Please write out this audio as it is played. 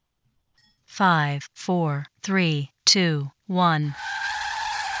5, 4, 3, 2, 1.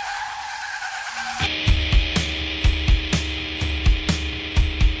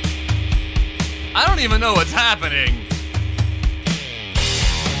 I don't even know what's happening.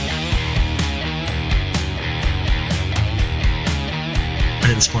 Put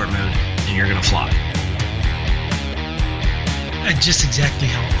it in sport mode, and you're gonna fly. Just exactly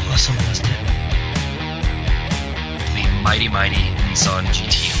how awesome was it? The mighty Nissan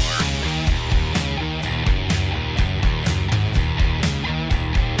GT-R.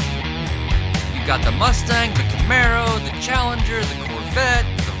 You got the Mustang, the Camaro, the Challenger, the Corvette,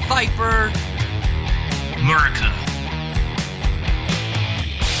 the Viper. America.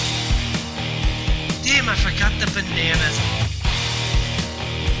 Damn, I forgot the bananas.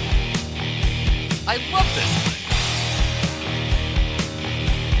 I love this thing.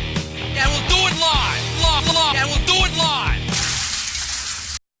 And we'll do it live! And we'll do it live!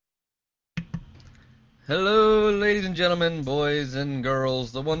 Hello, ladies and gentlemen, boys and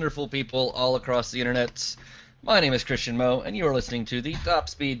girls, the wonderful people all across the internet. My name is Christian Moe, and you are listening to the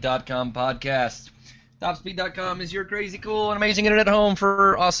TopSpeed.com podcast. TopSpeed.com is your crazy, cool, and amazing internet home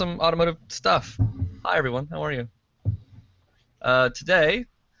for awesome automotive stuff. Hi, everyone. How are you? Today,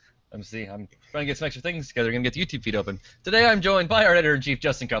 I'm trying to get some extra things together. I'm going to get the YouTube feed open. Today, I'm joined by our editor-in-chief,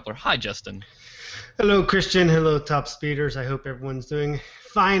 Justin Cutler. Hi, Justin. Hello, Christian. Hello, Top Speeders. I hope everyone's doing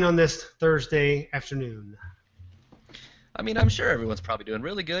fine on this Thursday afternoon. I mean, I'm sure everyone's probably doing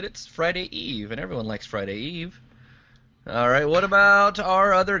really good. It's Friday Eve, and everyone likes Friday Eve. All right, what about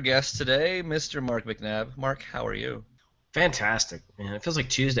our other guest today, Mr. Mark McNabb? Mark, how are you? Fantastic, man. It feels like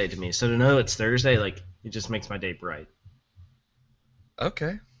Tuesday to me. So to know it's Thursday, it just makes my day bright.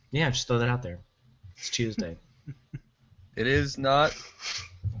 Okay. Yeah, just throw that out there. It's Tuesday. It is not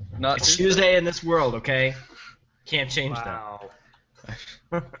It's Tuesday in this world, okay? Can't change that.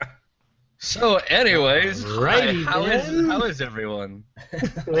 So, anyways, Righty, how then. is everyone?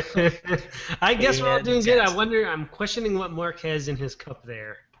 I guess we're all doing good. I'm questioning what Mark has in his cup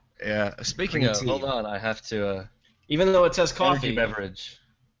there. Yeah, speaking Green of, tea. hold on, I have to, Even though it says energy coffee, beverage.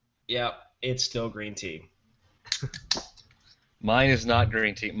 yeah, it's still green tea. Mine is not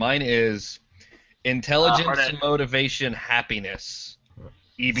green tea. Mine is intelligence, motivation, happiness.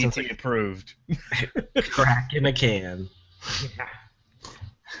 EBT approved. Crack in a can. Yeah.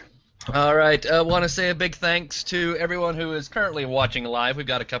 All right, I want to say a big thanks to everyone who is currently watching live. We've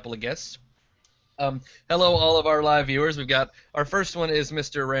got a couple of guests. Hello, all of our live viewers. Our first one is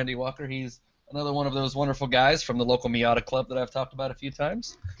Mr. Randy Walker. He's another one of those wonderful guys from the local Miata club that I've talked about a few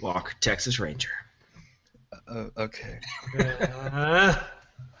times. Walker, Texas Ranger. Okay.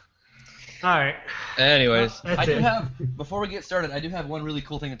 All right. Anyways, That's it. before we get started, I do have one really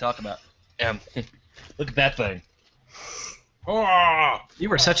cool thing to talk about. Look at that thing. Oh, You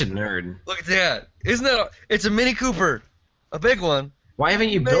were such a nerd. look at that. Isn't that it's a Mini Cooper, a big one. Why haven't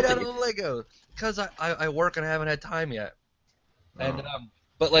you Made built out it? of Lego. Because I work and I haven't had time yet. And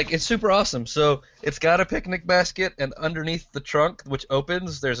but it's super awesome. So it's got a picnic basket, and underneath the trunk, which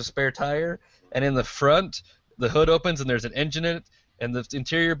opens, there's a spare tire, and in the front, the hood opens and there's an engine in it, and the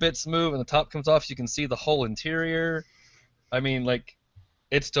interior bits move, and the top comes off, so you can see the whole interior. I mean,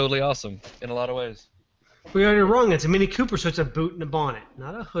 it's totally awesome in a lot of ways. We are wrong. It's a Mini Cooper, so it's a boot and a bonnet,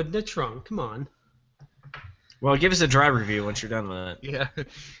 not a hood and a trunk. Come on. Well, give us a drive review once you're done with it. Yeah,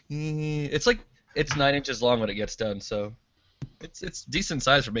 it's 9 inches long when it gets done, so it's decent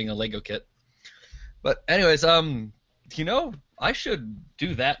size for being a Lego kit. But anyways, I should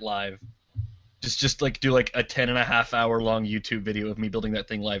do that live. Just do a 10.5 hour long YouTube video of me building that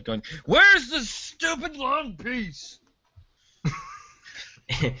thing live, going, "Where's the stupid long piece?"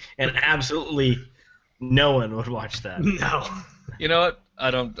 And absolutely no one would watch that. No. You know what? I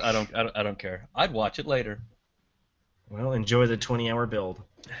don't care. I'd watch it later. Well, enjoy the 20-hour build.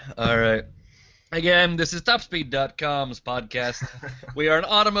 All right. Again, this is TopSpeed.com's podcast. We are an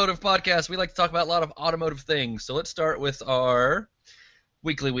automotive podcast. We like to talk about a lot of automotive things. So let's start with our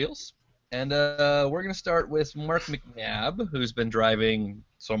weekly wheels. And we're going to start with Mark McNabb, who's been driving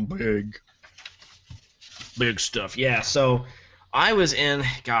some big stuff. Yeah, so I was in,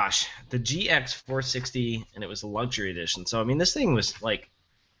 the GX460, and it was a luxury edition. So, I mean, this thing was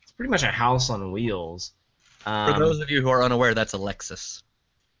it's pretty much a house on wheels. For those of you who are unaware, that's a Lexus.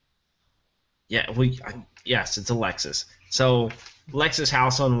 Yeah, yes, it's a Lexus. So, Lexus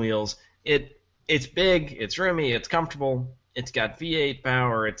house on wheels. It's big, it's roomy, it's comfortable. It's got V8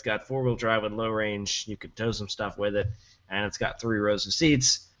 power, it's got four-wheel drive with low range. You could tow some stuff with it, and it's got 3 rows of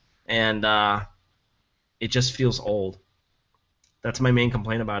seats, and it just feels old. That's my main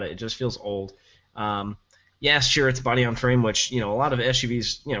complaint about it. It just feels old. yeah, sure, it's body on frame, which, a lot of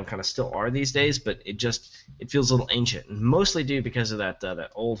SUVs, kind of still are these days, but it feels a little ancient, and mostly due because of that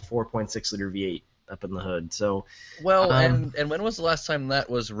old 4.6 liter V8 up in the hood. So, Well, and when was the last time that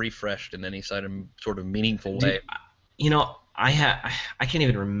was refreshed in any sort of meaningful way? I can't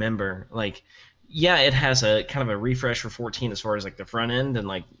even remember. Like, yeah, it has a kind of a refresh for 14 as far as like the front end and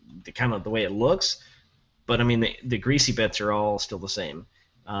like the kind of the way it looks, but I mean the greasy bits are all still the same.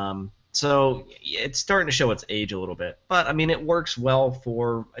 So it's starting to show its age a little bit, but I mean it works well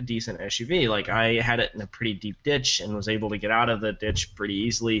for a decent SUV. Like I had it in a pretty deep ditch and was able to get out of the ditch pretty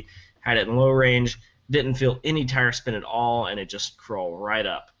easily. Had it in low range, didn't feel any tire spin at all, and it just crawled right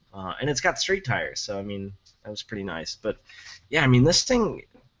up. And it's got street tires, so I mean that was pretty nice. But yeah, I mean this thing,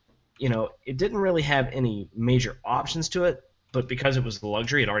 it didn't really have any major options to it, but because it was the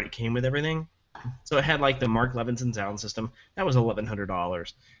luxury, it already came with everything. So it had like the Mark Levinson sound system. That was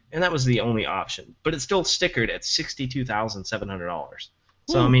 $1,100, and that was the only option. But it's still stickered at $62,700.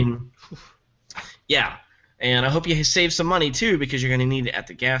 So I mean, yeah. And I hope you save some money too, because you're going to need it at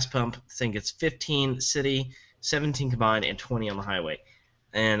the gas pump. I think it's 15 city, 17 combined, and 20 on the highway.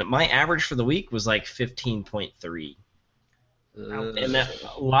 And my average for the week was like 15.3. And a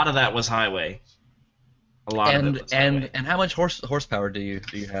lot of that was highway. A lot of it was highway. And how much horsepower do you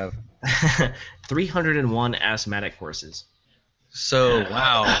have? 301 asthmatic horses. So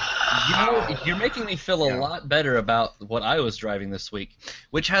wow, you're making me feel a lot better about what I was driving this week,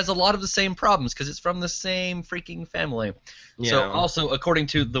 which has a lot of the same problems because it's from the same freaking family. Yeah. So also, according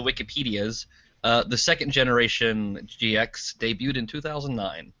to the Wikipedias, the second generation GX debuted in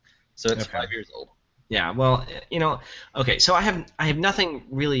 2009, so it's 5 years old. Yeah, well, okay, so I have nothing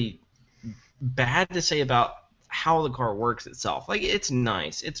really bad to say about how the car works itself. Like, it's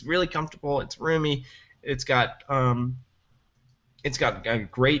nice, it's really comfortable, it's roomy, it's got a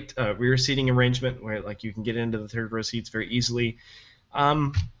great rear seating arrangement where like you can get into the third row seats very easily,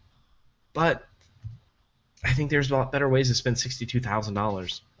 but I think there's a lot better ways to spend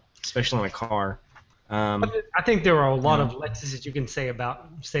 $62,000, especially on a car. I think there are a lot of Lexuses you can say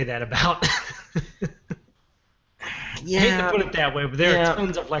that about. Yeah, I hate to put it that way, but there are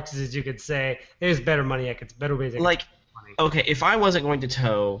tons of Lexuses you could say there's better money. It's better ways. Like, okay, if I wasn't going to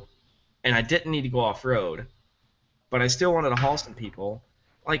tow, and I didn't need to go off road, but I still wanted to haul some people,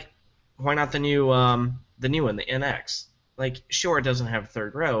 like, why not the new one, the NX? Like, sure, it doesn't have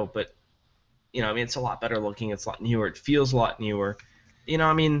third row, but I mean, it's a lot better looking. It's a lot newer. It feels a lot newer.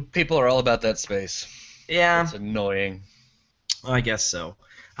 I mean, people are all about that space. Yeah, it's annoying. I guess so.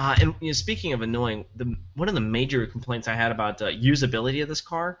 And speaking of annoying, one of the major complaints I had about usability of this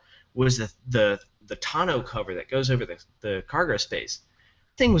car was the tonneau cover that goes over the cargo space.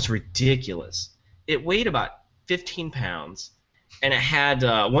 The thing was ridiculous. It weighed about 15 pounds, and it had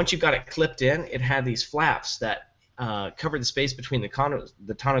once you got it clipped in, it had these flaps that covered the space between the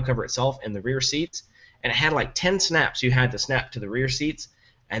tonneau cover itself and the rear seats, and it had like 10 snaps you had to snap to the rear seats,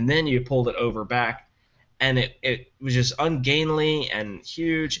 and then you pulled it over back. And it was just ungainly and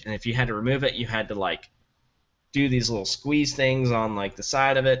huge, and if you had to remove it, you had to like do these little squeeze things on like the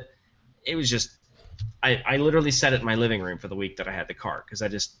side of it. It was just, I literally set it in my living room for the week that I had the car because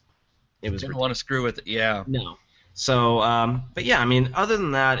it was. Didn't want to screw with it, yeah. No. So, but yeah, I mean, other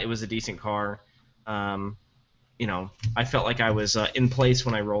than that, it was a decent car. I felt like I was in place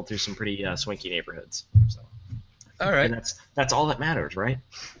when I rolled through some pretty swanky neighborhoods. So. All right. And that's all that matters, right?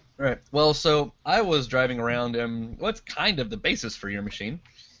 Right. Well, so I was driving around what's kind of the basis for your machine,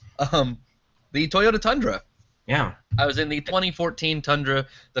 the Toyota Tundra. Yeah. I was in the 2014 Tundra,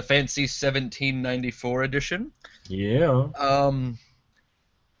 the fancy 1794 edition. Yeah.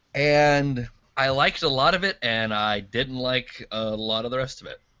 And I liked a lot of it, and I didn't like a lot of the rest of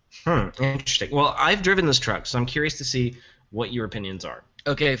it. Interesting. Well, I've driven this truck, so I'm curious to see what your opinions are.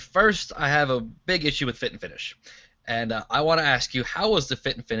 Okay, first, I have a big issue with fit and finish. And I want to ask you, how was the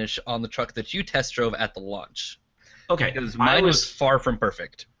fit and finish on the truck that you test drove at the launch? Okay. Because mine was far from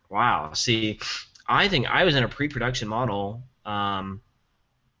perfect. Wow. See, I think I was in a pre-production model in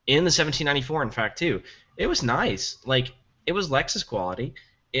the 1794, in fact, too. It was nice. Like, it was Lexus quality.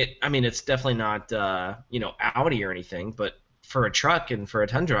 I mean, it's definitely not, Audi or anything, but for a truck and for a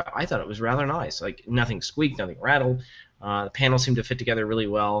Tundra, I thought it was rather nice. Like, nothing squeaked, nothing rattled. The panels seemed to fit together really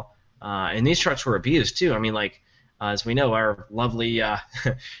well. And these trucks were abused, too. I mean, like, as we know, our lovely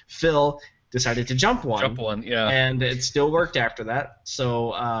Phil decided to jump one. Yeah. And it still worked after that.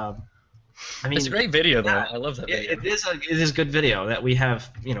 So, I mean, it's a great video, though. I love that video. It is a good video that we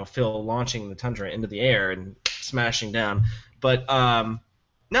have, Phil launching the Tundra into the air and smashing down. But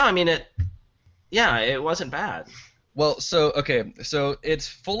no, I mean it wasn't bad. Well, so it's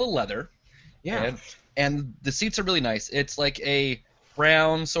full of leather. Yeah. And the seats are really nice. It's like a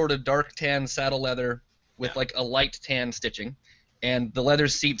brown, sort of dark tan saddle leather with like a light tan stitching. And the leather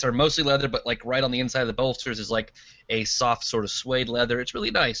seats are mostly leather, but like right on the inside of the bolsters is like a soft sort of suede leather. It's really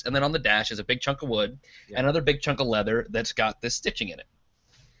nice. And then on the dash is a big chunk of wood, another big chunk of leather that's got this stitching in it.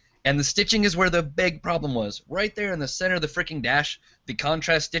 And the stitching is where the big problem was. Right there in the center of the freaking dash, the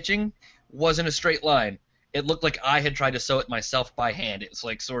contrast stitching wasn't a straight line. It looked like I had tried to sew it myself by hand. It's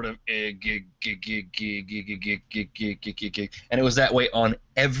like sort of and it was that way on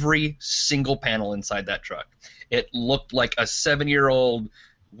every single panel inside that truck. It looked like a 7-year-old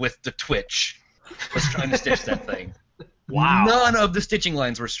with the twitch was trying to stitch that thing. Wow. None of the stitching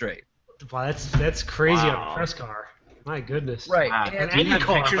lines were straight. Wow, that's crazy Wow. on a press car. My goodness. Right. Wow. And Do you have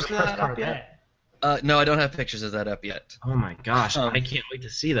car, pictures but a of press that car up yet? that. no, I don't have pictures of that up yet. Oh my gosh, I can't wait to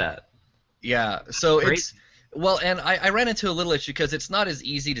see that. Yeah, so Great. it's well, and I ran into a little issue because it's not as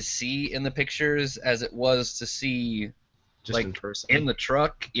easy to see in the pictures as it was to see Just like in person. in the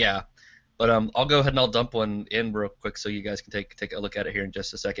truck. Yeah, but I'll go ahead and I'll dump one in real quick so you guys can take a look at it here in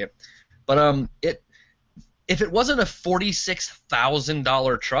just a second. But if it wasn't a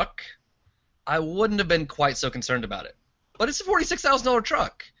 $46,000 truck, I wouldn't have been quite so concerned about it. But it's a $46,000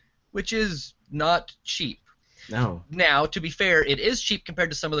 truck, which is not cheap. No. Now, to be fair, it is cheap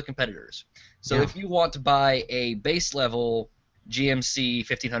compared to some of the competitors. So Yeah. if you want to buy a base level GMC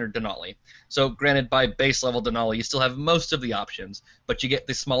 1500 Denali, so granted by base level Denali you still have most of the options, but you get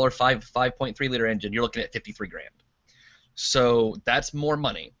the smaller 5.3 liter engine, you're looking at 53 grand. So that's more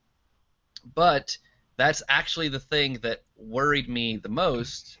money. But that's actually the thing that worried me the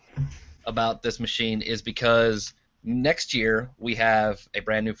most about this machine is because next year we have a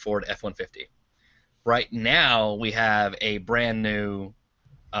brand new Ford F-150. Right now we have a brand new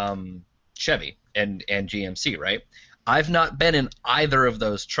Chevy and GMC, right? I've not been in either of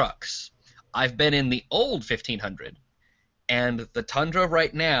those trucks. I've been in the old 1500, and the Tundra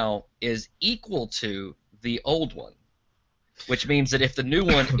right now is equal to the old one, which means that if the new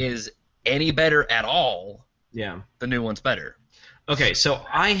one is any better at all, Yeah. the new one's better. Okay, so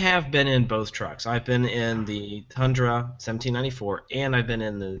I have been in both trucks. I've been in the Tundra 1794, and I've been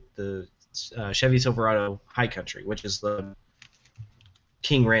in the Chevy Silverado High Country, which is the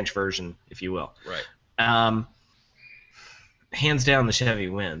King Ranch version, if you will. Right. Hands down, the Chevy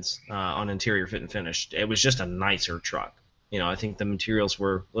wins on interior fit and finish. It was just a nicer truck. You know, I think the materials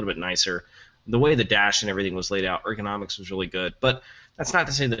were a little bit nicer. The way the dash and everything was laid out, ergonomics was really good. But that's not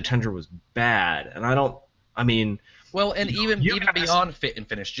to say the Tundra was bad. And I mean, Well, and even you guys- beyond fit and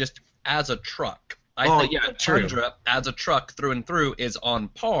finish, just as a truck, I think the true. Tundra as a truck through and through is on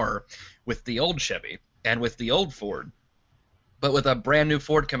par with the old Chevy and with the old Ford. But with a brand new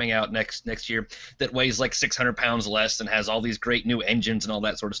Ford coming out next year that weighs like 600 pounds less and has all these great new engines and all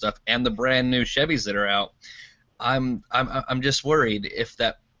that sort of stuff, and the brand new Chevys that are out, I'm just worried if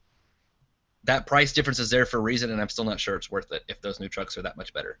that price difference is there for a reason, and I'm still not sure it's worth it if those new trucks are that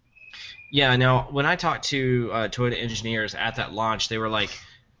much better. Yeah, now, when I talked to Toyota engineers at that launch, they were like,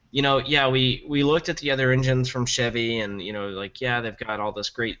 you know, yeah, we looked at the other engines from Chevy, and, you know, like, yeah, they've got all this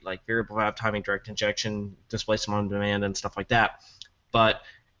great, like, variable valve timing, direct injection, displacement on demand, and stuff like that. But,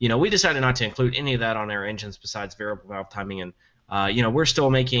 you know, we decided not to include any of that on our engines besides variable valve timing, and, you know, we're still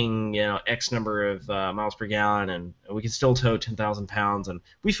making, you know, X number of miles per gallon, and we can still tow 10,000 pounds, and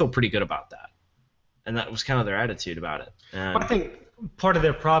we feel pretty good about that. And that was kind of their attitude about it. I think part of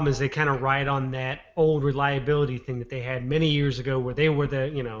their problem is they kind of ride on that old reliability thing that they had many years ago where they were the,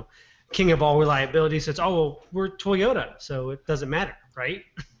 you know, king of all reliability. So it's, oh, well, we're Toyota, so it doesn't matter, right?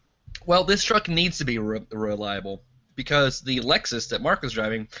 Well, this truck needs to be reliable because the Lexus that Mark was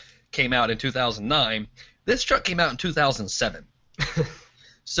driving came out in 2009. This truck came out in 2007.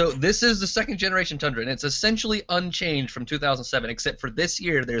 So this is the second generation Tundra, and it's essentially unchanged from 2007, except for this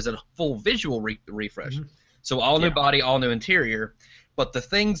year there's a full visual refresh. Mm-hmm. So all new body, all new interior, but the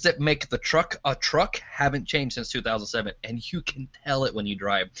things that make the truck a truck haven't changed since 2007, and you can tell it when you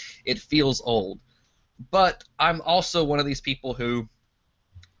drive. It feels old. But I'm also one of these people who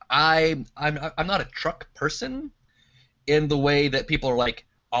I'm not a truck person in the way that people are like,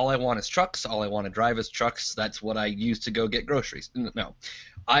 all I want is trucks, all I want to drive is trucks, that's what I use to go get groceries. No.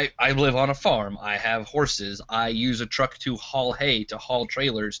 I live on a farm, I have horses, I use a truck to haul hay, to haul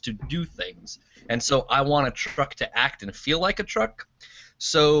trailers, to do things. And so I want a truck to act and feel like a truck.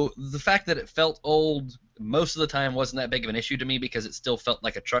 So the fact that it felt old most of the time wasn't that big of an issue to me because it still felt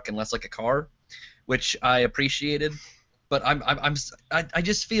like a truck and less like a car, which I appreciated. But I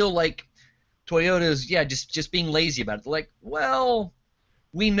just feel like Toyota's just being lazy about it. They're like, well,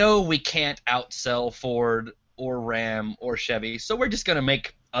 we know we can't outsell Ford or Ram or Chevy, so we're just going to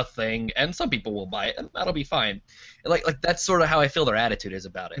make a thing, and some people will buy it, and that'll be fine. Like that's sort of how I feel their attitude is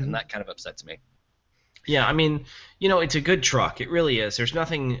about it, and that kind of upsets me. Yeah, I mean, it's a good truck. It really is. There's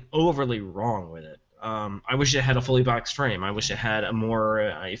nothing overly wrong with it. I wish it had a fully boxed frame. I wish it had a more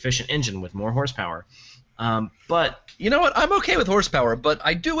efficient engine with more horsepower. But you know what? I'm okay with horsepower, but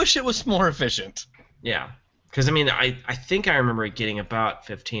I do wish it was more efficient. yeah, because I mean, I think I remember it getting about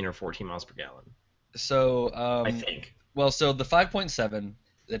 15 or 14 miles per gallon. So I think. Well, so the 5.7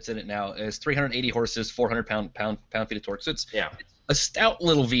 that's in it now is 380 horses, 400 pound-feet of torque. So it's a stout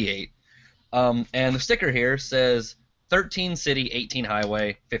little V8. And the sticker here says 13 city, 18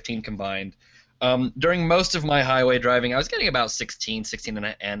 highway, 15 combined. During most of my highway driving, I was getting about 16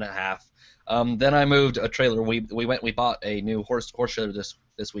 and a half. Then I moved a trailer. We bought a new horse trailer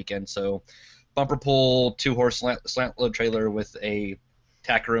this weekend. So bumper pull, 2-horse slant load trailer with a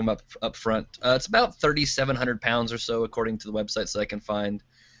tack room up front. It's about 3,700 pounds or so, according to the websites that I can find.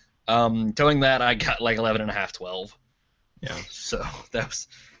 Towing that, I got like 11 and a half, 12. Yeah. So it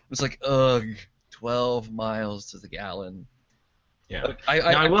was like, ugh, 12 miles to the gallon. Yeah.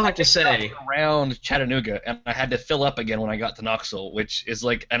 I will have to say, around Chattanooga, and I had to fill up again when I got to Knoxville, which is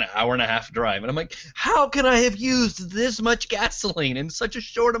like an hour and a half drive. And I'm like, how can I have used this much gasoline in such a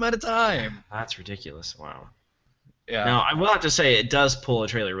short amount of time? That's ridiculous. Wow. Yeah. Now, I will have to say it does pull a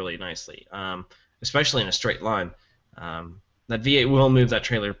trailer really nicely, especially in a straight line. That V8 will move that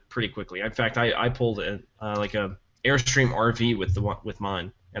trailer pretty quickly. In fact, I pulled like a Airstream RV with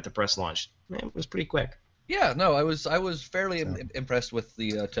mine at the press launch. Man, it was pretty quick. Yeah, no, I was fairly impressed with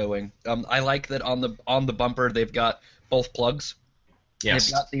the towing. I like that on the bumper they've got both plugs. Yes.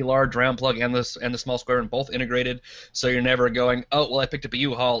 They've got the large round plug and the small square one both integrated, so you're never going, oh well, I picked up a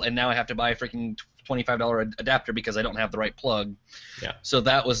U-Haul and now I have to buy a freaking $25 adapter because I don't have the right plug. Yeah. So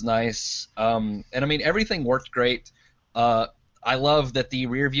that was nice. And I mean everything worked great. I love that the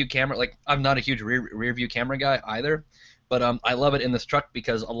rear view camera. Like I'm not a huge rear view camera guy either. But I love it in this truck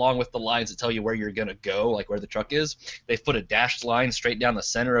because along with the lines that tell you where you're going to go, like where the truck is, they've put a dashed line straight down the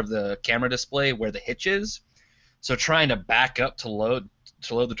center of the camera display where the hitch is. So trying to back up to load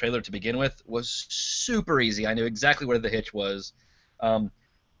the trailer to begin with was super easy. I knew exactly where the hitch was.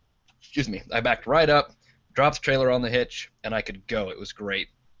 Excuse me. I backed right up, dropped the trailer on the hitch, and I could go. It was great.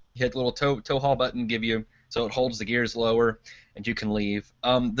 You hit the little tow haul button, so it holds the gears lower, and you can leave.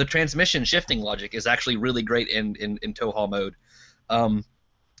 The transmission shifting logic is actually really great in tow haul mode.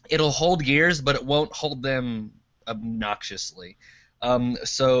 It'll hold gears, but it won't hold them obnoxiously.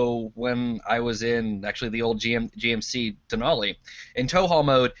 So when I was in actually the old GMC Denali, in tow haul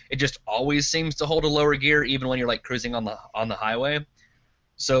mode, it just always seems to hold a lower gear even when you're like cruising on the highway.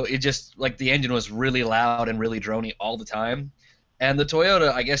 So it just like the engine was really loud and really drony all the time. And the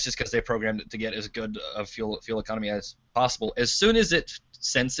Toyota, I guess just because they programmed it to get as good of fuel economy as possible, as soon as it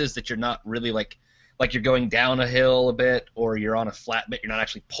senses that you're not really like you're going down a hill a bit or you're on a flat bit, you're not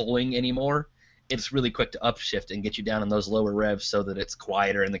actually pulling anymore, it's really quick to upshift and get you down in those lower revs so that it's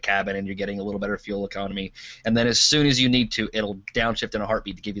quieter in the cabin and you're getting a little better fuel economy. And then as soon as you need to, it'll downshift in a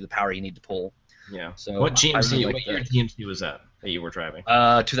heartbeat to give you the power you need to pull. Yeah. So what GMC? Really what year GMC was that you were driving?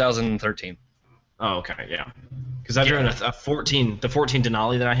 2013. Oh, okay, yeah. Because I've driven the 14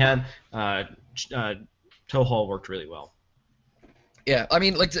 Denali that I had. Tow haul worked really well. Yeah, I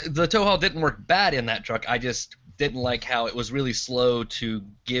mean, like the tow haul didn't work bad in that truck. I just didn't like how it was really slow to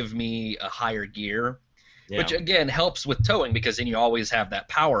give me a higher gear, which again helps with towing because then you always have that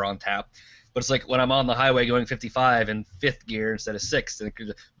power on tap. But it's like when I'm on the highway going 55 in 5th gear instead of 6th, and it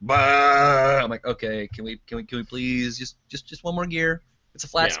could I'm like, okay, can we please just one more gear? It's a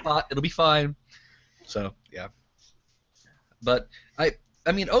flat spot. It'll be fine. So yeah, but I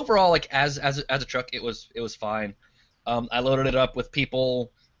mean overall, like as a truck, it was fine. I loaded it up with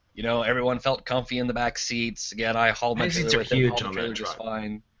people. You know, everyone felt comfy in the back seats. Again, I hauled my trailer with them. Hauled the trailer just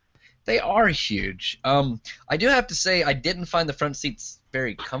fine. They are huge. I do have to say I didn't find the front seats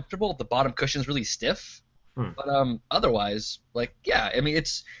very comfortable. The bottom cushion's really stiff. But otherwise, like yeah, I mean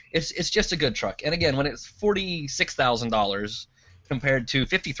it's just a good truck. And again, when it's $46,000 compared to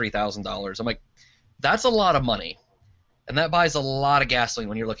 $53,000, I'm like, that's a lot of money, and that buys a lot of gasoline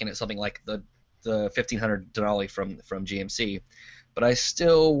when you're looking at something like the 1500 Denali from GMC. But I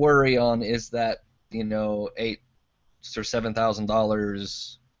still worry on is that $8,000 or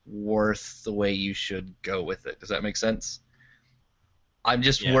 $7,000 worth the way you should go with it. Does that make sense? I'm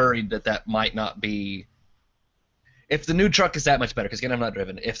just worried that might not be. If the new truck is that much better, because again I'm not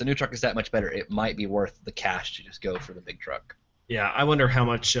driven. If the new truck is that much better, it might be worth the cash to just go for the big truck. Yeah, I wonder how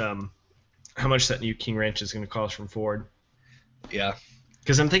much that new King Ranch is going to cost from Ford. Yeah.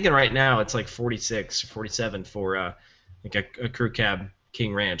 Because I'm thinking right now it's like 46, 47 for like a crew cab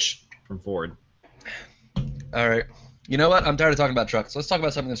King Ranch from Ford. All right. You know what? I'm tired of talking about trucks. Let's talk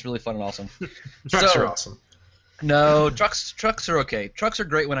about something that's really fun and awesome. Trucks are awesome. No, trucks are okay. Trucks are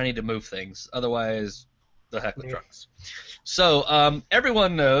great when I need to move things. Otherwise, the heck with trucks. So,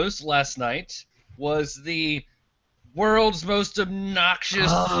 everyone knows last night was the world's most obnoxious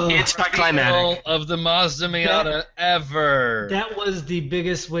It's climatic of the Mazda Miata ever. That was the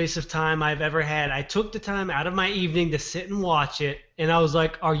biggest waste of time I've ever had. I took the time out of my evening to sit and watch it, and I was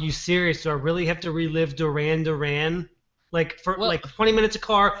like, "Are you serious? Do I really have to relive Duran? Like 20 minutes of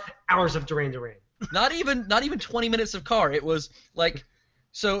car, hours of Duran." Not even 20 minutes of car. It was like,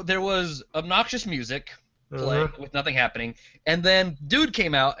 so there was obnoxious music playing with nothing happening, and then dude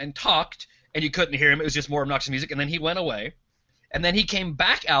came out and talked, and you couldn't hear him. It was just more obnoxious music, and then he went away. And then he came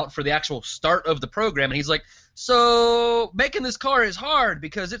back out for the actual start of the program, and he's like, so making this car is hard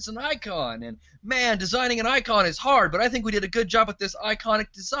because it's an icon, and man, designing an icon is hard, but I think we did a good job with this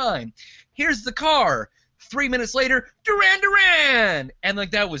iconic design. Here's the car. 3 minutes later, Duran! And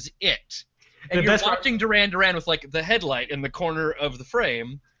like that was it. And you're watching Duran with like the headlight in the corner of the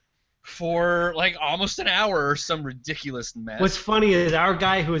frame for like almost an hour or some ridiculous mess. What's funny is our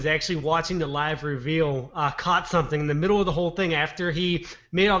guy who was actually watching the live reveal caught something in the middle of the whole thing after he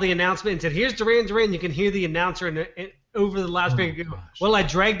made all the announcement and said, "Here's Duran." You can hear the announcer over the loudspeaker go, "Well, I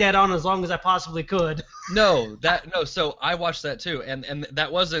dragged that on as long as I possibly could." No. So I watched that too, and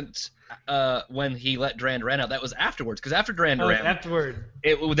that wasn't when he let Duran out. That was afterwards, because after Duran, afterward,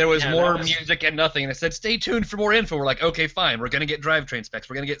 there was more music and nothing, and it said, "Stay tuned for more info." We're like, okay, fine, we're gonna get drivetrain specs,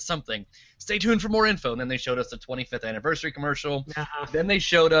 we're gonna get something. Stay tuned for more info, and then they showed us the 25th anniversary commercial. Then they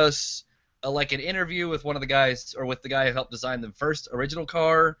showed us like an interview with one of the guys, or with the guy who helped design the first original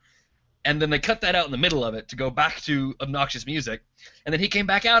car. And then they cut that out in the middle of it to go back to obnoxious music. And then he came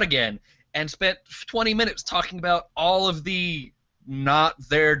back out again and spent 20 minutes talking about all of the not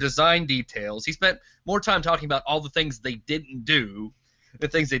their design details. He spent more time talking about all the things they didn't do than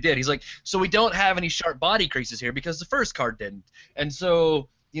things they did. He's like, so we don't have any sharp body creases here because the first car didn't. And so,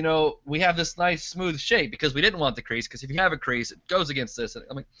 you know, we have this nice smooth shape because we didn't want the crease, because if you have a crease, it goes against this. And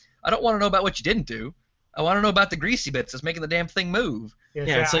I'm like, I don't want to know about what you didn't do. I want to know about the greasy bits that's making the damn thing move. Yeah,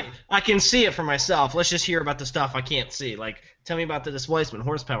 it's like, I can see it for myself. Let's just hear about the stuff I can't see. Like, tell me about the displacement,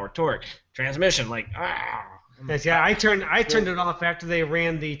 horsepower, torque, transmission. Like, Yeah, I turned it off after they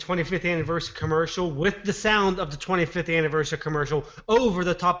ran the 25th anniversary commercial with the sound of the 25th anniversary commercial over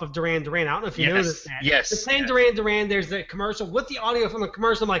the top of Duran. I don't know if you noticed that. Yes. The same Duran, there's the commercial with the audio from the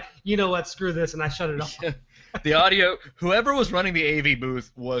commercial. I'm like, you know what, screw this, and I shut it off. The audio, whoever was running the AV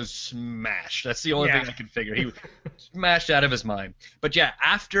booth was smashed. That's the only thing I could figure. He was smashed out of his mind. But yeah,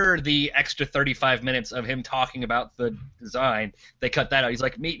 after the extra 35 minutes of him talking about the design, they cut that out. He's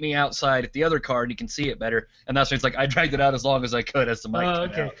like, meet me outside at the other car and you can see it better. And that's when he's like, I dragged it out as long as I could as the mic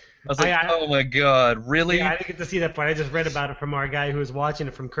came out. I was like, oh my god, really? Yeah, I didn't get to see that part. I just read about it from our guy who was watching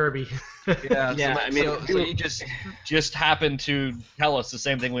it from Kirby. So he just happened to tell us the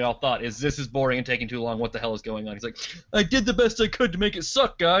same thing we all thought, is this is boring and taking too long, what the hell is going on? He's like, I did the best I could to make it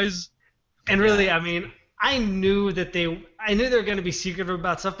suck, guys. And really, I mean, I knew they were going to be secretive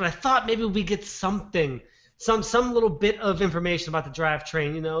about stuff, but I thought maybe we get something, some little bit of information about the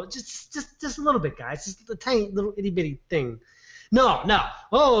drivetrain, you know, just a little bit, guys, just a tiny little itty bitty thing. No.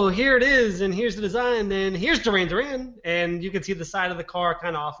 Oh, here it is, and here's the design, then here's Duran, and you can see the side of the car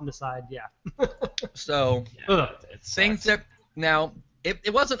kind of off on the side, So, things that, now,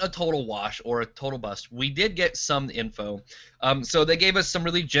 it wasn't a total wash or a total bust. We did get some info. So they gave us some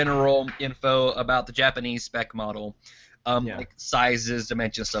really general info about the Japanese spec model, like sizes,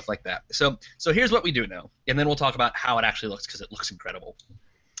 dimensions, stuff like that. So here's what we do know, and then we'll talk about how it actually looks, because it looks incredible.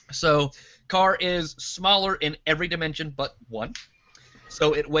 So, car is smaller in every dimension but one.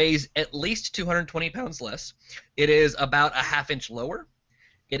 So it weighs at least 220 pounds less. It is about a half-inch lower.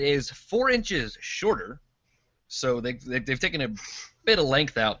 It is 4 inches shorter. So they've taken a bit of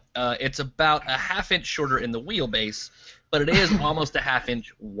length out. It's about a half-inch shorter in the wheelbase, but it is almost a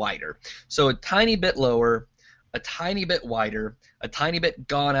half-inch wider. So a tiny bit lower, a tiny bit wider, a tiny bit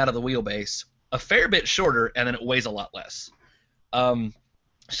gone out of the wheelbase, a fair bit shorter, and then it weighs a lot less.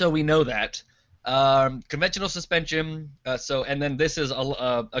 So we know that. Conventional suspension. And then this is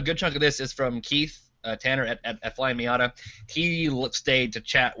a good chunk of this is from Keith Tanner at Flying Miata. He stayed to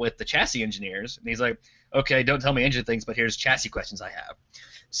chat with the chassis engineers, and he's like, okay, don't tell me engine things, but here's chassis questions I have.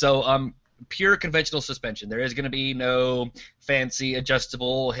 So pure conventional suspension. There is going to be no fancy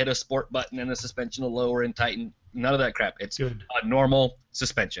adjustable, hit a sport button and the suspension will lower and tighten. None of that crap. It's a normal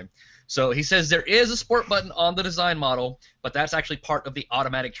suspension. So he says there is a sport button on the design model, but that's actually part of the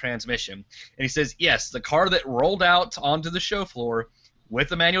automatic transmission. And he says, yes, the car that rolled out onto the show floor with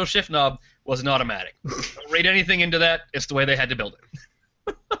the manual shift knob was an automatic. Don't read anything into that. It's the way they had to build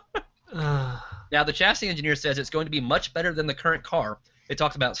it. Now, the chassis engineer says it's going to be much better than the current car. It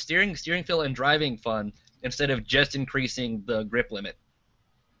talks about steering feel, and driving fun instead of just increasing the grip limit.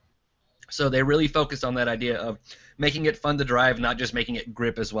 So they really focused on that idea of making it fun to drive, not just making it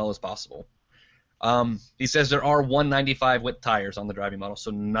grip as well as possible. He says there are 195 width tires on the driving model,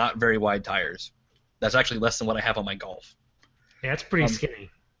 so not very wide tires. That's actually less than what I have on my Golf. Yeah, it's pretty skinny.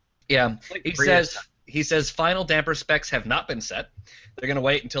 Yeah, Like he says final damper specs have not been set. They're going to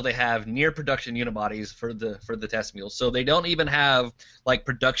wait until they have near production unibodies for the test mules. So they don't even have like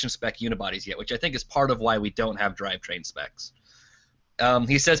production spec unibodies yet, which I think is part of why we don't have drivetrain specs.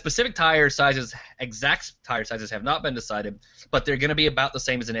 He says specific tire sizes, exact tire sizes have not been decided, but they're going to be about the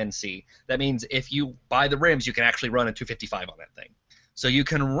same as an NC. That means if you buy the rims, you can actually run a 255 on that thing. So you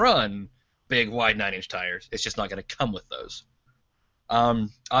can run big, wide 9-inch tires. It's just not going to come with those.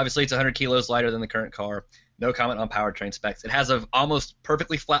 Obviously, it's 100 kilos lighter than the current car. No comment on powertrain specs. It has an almost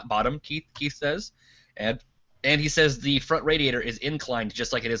perfectly flat bottom, Keith says, and he says the front radiator is inclined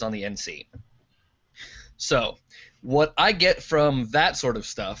just like it is on the NC. So what I get from that sort of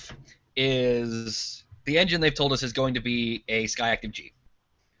stuff is the engine they've told us is going to be a Skyactiv G.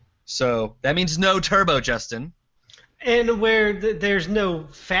 So that means no turbo, Justin. And where there's no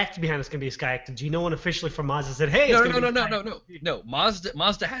fact behind it's going to be a Skyactiv G. No one officially from Mazda said, hey, it's going to be Skyactiv G. No.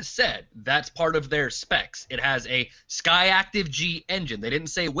 Mazda has said that's part of their specs. It has a Skyactiv G engine. They didn't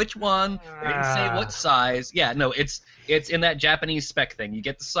say which one. They didn't say what size. Yeah, no, it's in that Japanese spec thing. You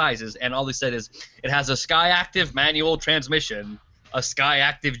get the sizes, and all they said is it has a Skyactiv manual transmission, a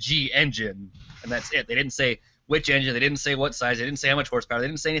Skyactiv G engine, and that's it. They didn't say which engine. They didn't say what size. They didn't say how much horsepower. They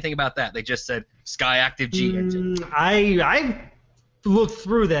didn't say anything about that. They just said Skyactiv G engine. I looked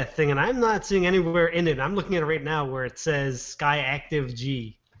through that thing, and I'm not seeing anywhere in it. I'm looking at it right now where it says Skyactiv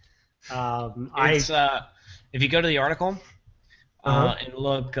G. If you go to the article and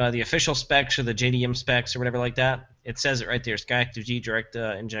look the official specs or the JDM specs or whatever like that, it says it right there, Skyactiv G direct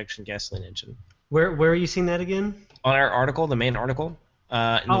injection gasoline engine. Where are you seeing that again? On our article, the main article.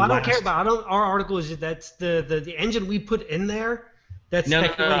 I don't care about. Our article is that's the engine we put in there. That's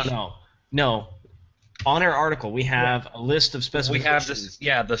speculation. No. On our article, we have a list of specifications. We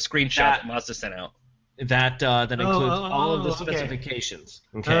have this, the screenshot that Mazda sent out. That includes all of the specifications.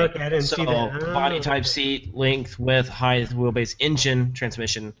 Okay, I didn't see that. Body type, seat, length, width, height, wheelbase, engine,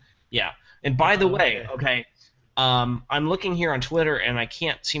 transmission. Yeah. And by the way, I'm looking here on Twitter and I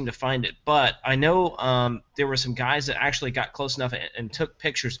can't seem to find it, but I know there were some guys that actually got close enough and took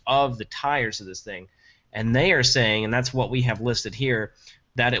pictures of the tires of this thing, and they are saying, and that's what we have listed here,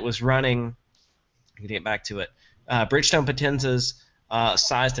 that it was running. I can get back to it. Bridgestone Potenzas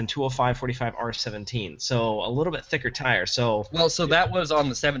sized in 205/45 R17, so a little bit thicker tire. So that was on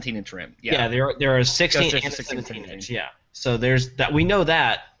the 17-inch rim. Yeah, there are 16 and 17-inch. Yeah, so there's that. We know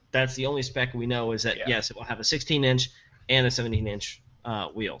that. That's the only spec we know is that, yes, it will have a 16-inch and a 17-inch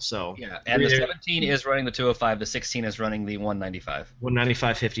wheel. So and the 17 is running the 205. The 16 is running the 195.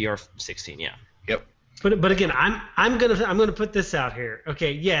 195/50 or 16. Yeah. Yep. But again, I'm gonna put this out here.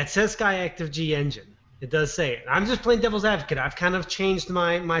 Okay, yeah, it says Skyactiv G engine. It does say it. I'm just playing devil's advocate. I've kind of changed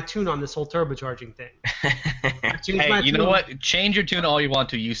my tune on this whole turbocharging thing. Hey, you know what? Change your tune all you want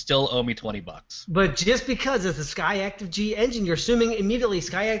to. You still owe me $20. But just because it's a Skyactiv G engine, you're assuming immediately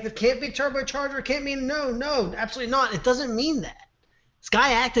Skyactiv can't be turbocharger. Can't mean no, absolutely not. It doesn't mean that.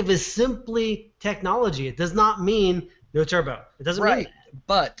 Skyactiv is simply technology. It does not mean no turbo. It doesn't mean that.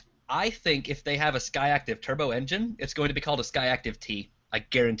 But I think if they have a Skyactiv turbo engine, it's going to be called a Skyactiv T. I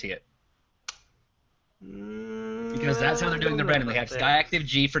guarantee it. Because that's how they're doing their branding. They have Skyactiv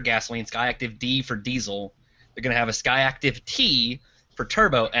G for gasoline, Skyactiv D for diesel. They're going to have a Skyactiv T for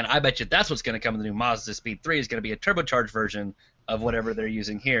turbo, and I bet you that's what's going to come in the new Mazda Speed 3 is going to be a turbocharged version of whatever they're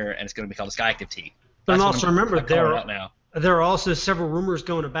using here, and it's going to be called a Skyactiv T. But also remember, there are also several rumors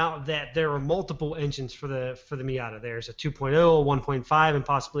going about that there are multiple engines for the Miata. There's a 2.0, a 1.5, and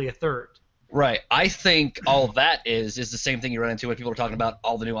possibly a third. Right. I think all that is the same thing you run into when people are talking about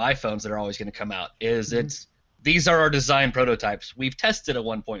all the new iPhones that are always going to come out. These are our design prototypes. We've tested a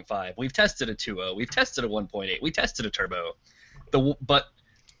 1.5. We've tested a 2.0. We've tested a 1.8. We tested a turbo. But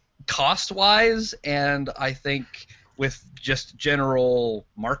cost-wise, and I think with just general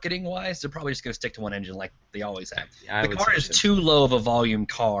marketing-wise, they're probably just going to stick to one engine like they always have. Yeah, the car is too low of a volume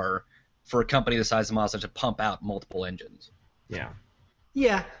car for a company the size of Mazda to pump out multiple engines. Yeah.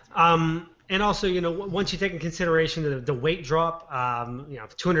 Yeah. And also, once you take in consideration the weight drop,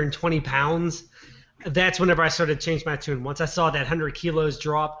 220 pounds, that's whenever I started to change my tune. Once I saw that 100 kilos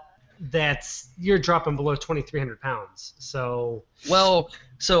drop, you're dropping below 2,300 pounds. So Well,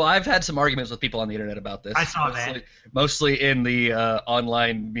 so I've had some arguments with people on the internet about this. I saw that. Mostly in the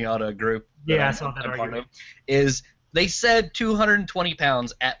online Miata group. Yeah, I saw that I'm part argument. of, is they said 220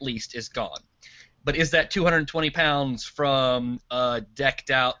 pounds at least is gone. But is that 220 pounds from a decked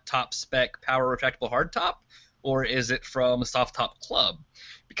out top spec power retractable hardtop, or is it from a soft top club?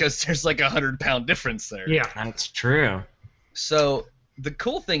 Because there's like 100-pound difference there. yeah, That's true. So the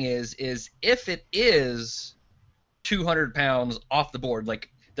cool thing is if it is 200 pounds off the board, like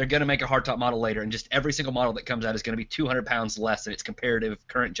they're going to make a hardtop model later, and just every single model that comes out is going to be 200 pounds less than its comparative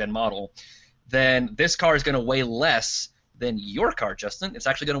current gen model, then this car is going to weigh less than your car, Justin. It's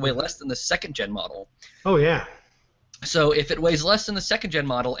actually going to weigh less than the second gen model. oh yeah, So if it weighs less than the second gen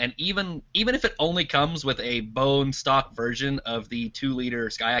model, and even if it only comes with a bone stock version of the 2-liter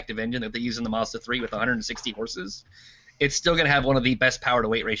Skyactiv engine that they use in the Mazda 3 with 160 horses, it's still going to have one of the best power to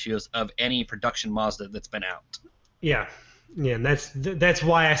weight ratios of any production Mazda that's been out. yeah, and that's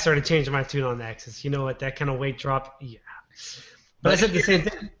why I started changing my tune on that. 'Cause you know what, that kind of weight drop, yeah. But I said the same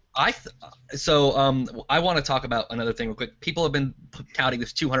thing. I want to talk about another thing real quick. People have been touting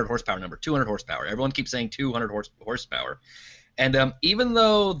this 200 horsepower number, 200 horsepower. Everyone keeps saying 200 horsepower. And even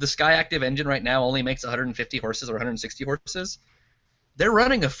though the Skyactiv engine right now only makes 150 horses or 160 horses, they're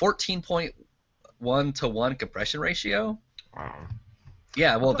running a 14.1 to 1 compression ratio. Wow.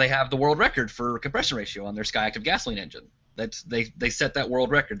 Yeah, well, they have the world record for compression ratio on their Skyactiv gasoline engine. They set that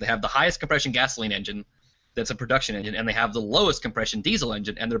world record. They have the highest compression gasoline engine that's a production engine, and they have the lowest compression diesel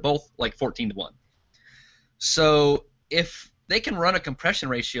engine, and they're both like 14 to 1. So if they can run a compression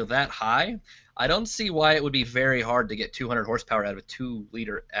ratio that high, I don't see why it would be very hard to get 200 horsepower out of a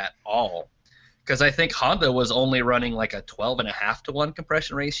 2-liter at all. Because I think Honda was only running like a 12.5 to 1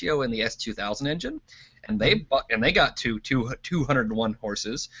 compression ratio in the S2000 engine, and they got to 201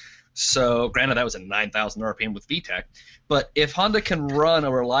 horses. So granted, that was a 9,000 RPM with VTEC, but if Honda can run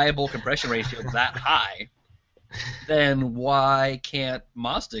a reliable compression ratio that high, then why can't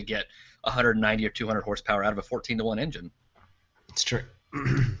Mazda get 190 or 200 horsepower out of a 14 to 1 engine? It's true.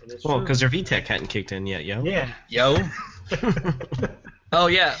 It's Well, true. because their VTEC hadn't kicked in yet, yo. Yeah. Yo. Oh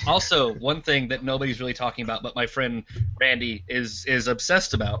yeah. Also, one thing that nobody's really talking about, but my friend Randy is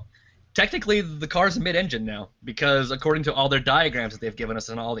obsessed about. Technically, the car's a mid-engine now, because according to all their diagrams that they've given us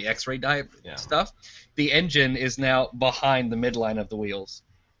and all the X-ray stuff, the engine is now behind the midline of the wheels.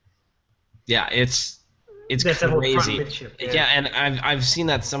 Yeah, it's That's that whole front crazy. midship, yeah. Yeah, and I've seen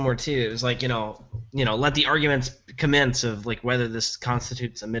that somewhere too. It was like, let the arguments commence of like whether this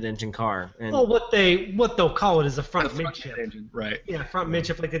constitutes a mid-engine car. And Well, what they'll call it is a front The front midship. engine, right? Yeah, front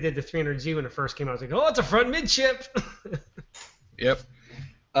midship, like they did the 300Z when it first came out. I was like, oh, it's a front midship. Yep.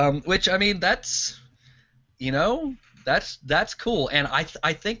 Which I mean, that's cool, and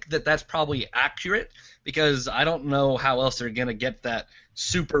I think that's probably accurate, because I don't know how else they're gonna get that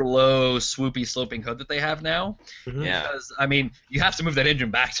super low swoopy sloping hood that they have now. yeah. Because I mean, you have to move that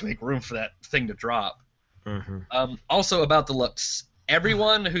engine back to make room for that thing to drop. Mhm. Also about the looks,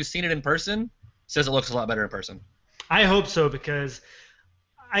 everyone who's seen it in person says it looks a lot better in person. I hope so, because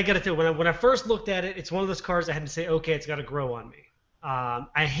I got to tell you, when I first looked at it, it's one of those cars I had to say, okay, it's got to grow on me.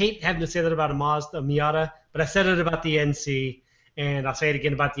 I hate having to say that about a Miata, but I said it about the NC, and I'll say it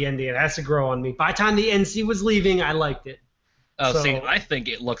again about the ND. It has to grow on me. By the time the NC was leaving, I liked it. Oh, So- see, I think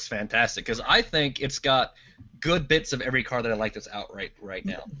it looks fantastic, because I think it's got good bits of every car that I like that's out right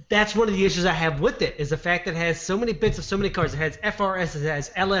now. That's one of the issues I have with it, is the fact that it has so many bits of so many cars. It has FRS, it has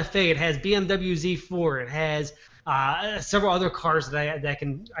LFA, it has BMW Z4, it has several other cars that I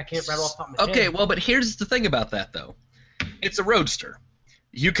can't rattle off the top of my Okay, head. well, but here's the thing about that, though. It's a Roadster.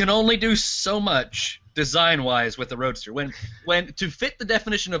 You can only do so much design-wise with the Roadster. When to fit the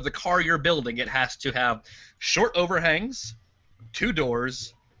definition of the car you're building, it has to have short overhangs, 2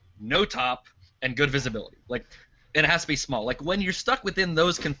 doors, no top, and good visibility. Like, it has to be small. Like, when you're stuck within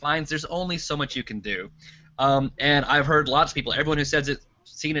those confines, there's only so much you can do. And I've heard lots of people, everyone who says it,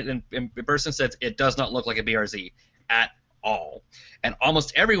 seen it in person, says it does not look like a BRZ at all. And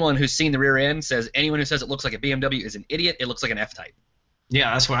almost everyone who's seen the rear end says anyone who says it looks like a BMW is an idiot. It looks like an F-Type.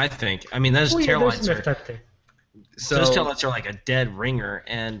 Yeah, that's what I think. I mean, those Oh, yeah, tail there's lights some are F-type there. So those tail lights are like a dead ringer,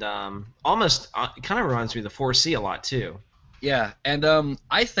 and almost it kind of reminds me of the 4C a lot too. yeah, and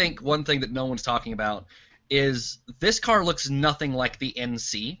I think one thing that no one's talking about is this car looks nothing like the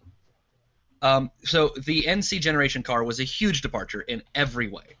NC. So the NC generation car was a huge departure in every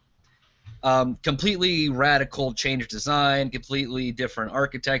way. Completely radical change of design, completely different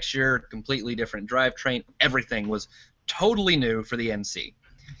architecture, completely different drivetrain. Everything was totally new for the NC.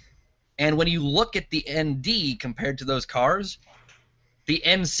 And when you look at the ND compared to those cars, the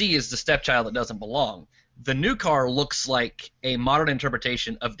NC is the stepchild that doesn't belong. The new car looks like a modern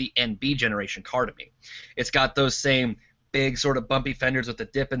interpretation of the NB generation car to me. It's got those same big sort of bumpy fenders with the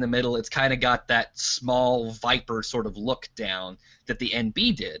dip in the middle. It's kind of got that small Viper sort of look down that the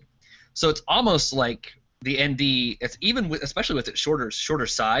NB did. So it's almost like the ND, it's even with, especially with its shorter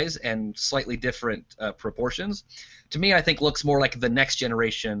size and slightly different proportions, to me I think looks more like the next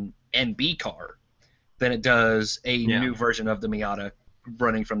generation NB car than it does a new version of the Miata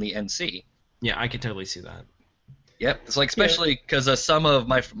running from the NC. Yeah, I could totally see that. Yep, it's like especially because some of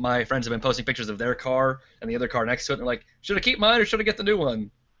my friends have been posting pictures of their car and the other car next to it, and they're like, should I keep mine or should I get the new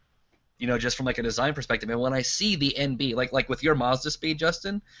one? You know, just from like a design perspective. And when I see the NB, like with your Mazda Speed,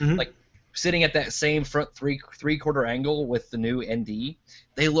 Justin, like sitting at that same front three-quarter angle with the new ND,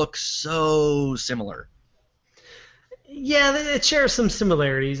 they look so similar. Yeah, it shares some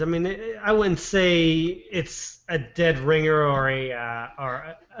similarities. I mean, I wouldn't say it's a dead ringer or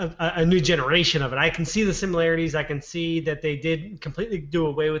a new generation of it. I can see the similarities. I can see that they did completely do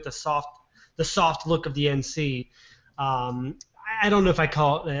away with the soft look of the NC. I don't know if I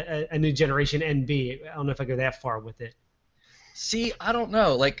call it a new generation NB. I don't know if I go that far with it. See, I don't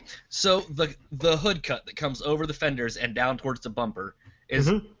know. Like, so the hood cut that comes over the fenders and down towards the bumper is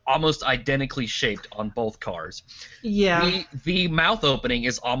almost identically shaped on both cars. Yeah. The mouth opening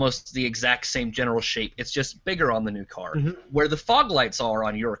is almost the exact same general shape. It's just bigger on the new car. Where the fog lights are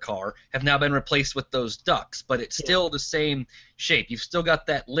on your car have now been replaced with those ducts, but it's still the same shape. You've still got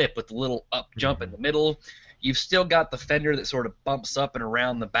that lip with the little up jump in the middle. You've still got the fender that sort of bumps up and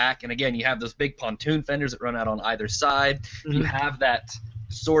around the back. And again, you have those big pontoon fenders that run out on either side. You have that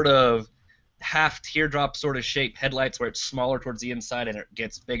sort of half teardrop sort of shape headlights where it's smaller towards the inside and it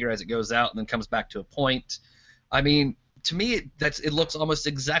gets bigger as it goes out and then comes back to a point. I mean, to me, it looks almost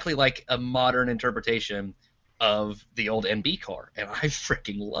exactly like a modern interpretation of the old NB car, and I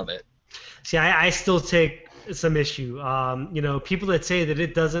freaking love it. See, I still take some issue. You know, people that say that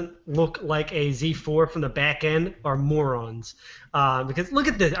it doesn't look like a Z4 from the back end are morons. Because look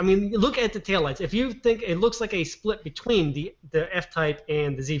at this. I mean, look at the taillights. If you think it looks like a split between the F-Type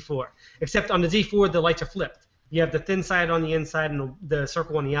and the Z4, except on the Z4 the lights are flipped. You have the thin side on the inside and the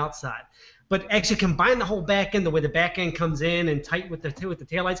circle on the outside. But actually combine the whole back end, the way the back end comes in and tight with the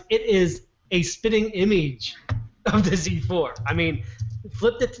taillights, it is a spitting image of the Z4. I mean,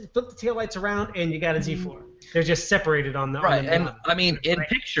 flip the taillights around and you got a Z4. They're just separated on the and I mean, in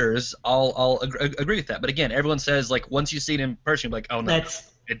pictures, I'll agree with that. But again, everyone says like once you see it in person, you're like, oh no,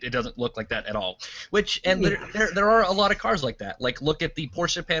 it doesn't look like that at all. There are a lot of cars like that. Like look at the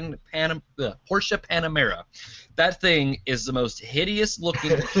Porsche Panamera. That thing is the most hideous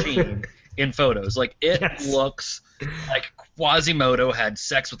looking machine in photos. Like it looks like Quasimodo had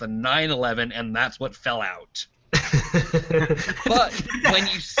sex with a 911 and that's what fell out. But when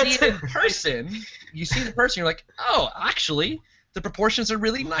you see it in person, you're like, oh, actually, the proportions are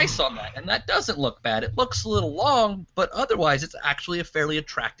really nice on that, and that doesn't look bad. It looks a little long, but otherwise, it's actually a fairly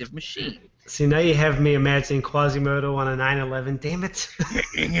attractive machine. See, now you have me imagining Quasimodo on a 911. Damn it!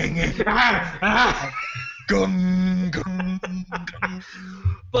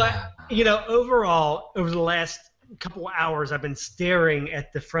 But you know, overall, over the last couple of hours, I've been staring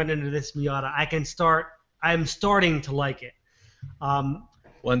at the front end of this Miata. I'm starting to like it.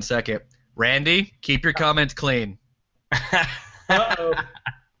 1 second. Randy, keep your comments clean. Uh-oh.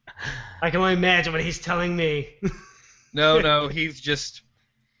 I can only imagine what he's telling me. No, he's just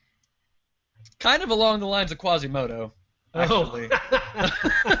kind of along the lines of Quasimodo, actually.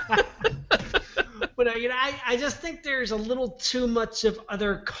 But you know, I just think there's a little too much of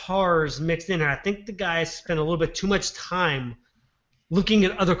other cars mixed in here. I think the guys spent a little bit too much time looking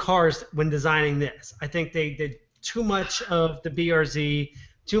at other cars when designing this. I think they did too much of the BRZ,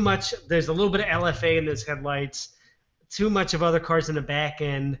 too much. There's a little bit of LFA in those headlights, too much of other cars in the back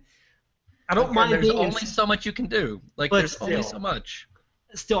end. I don't mind. There's only so much you can do. Like there's only so much.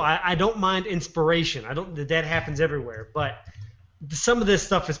 Still, I don't mind inspiration. That happens everywhere, but some of this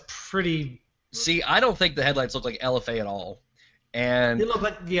stuff is pretty. See, I don't think the headlights look like LFA at all, and they look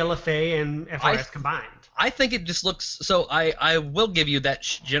like the LFA and FRS combined. I think it just looks so. I will give you that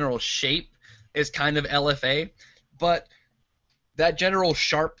general shape is kind of LFA, but that general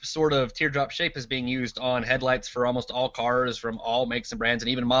sharp sort of teardrop shape is being used on headlights for almost all cars from all makes and brands, and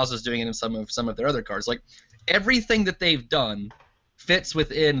even Mazda's doing it in some of their other cars. Like everything that they've done fits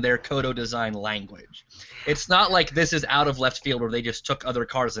within their Kodo design language. It's not like this is out of left field where they just took other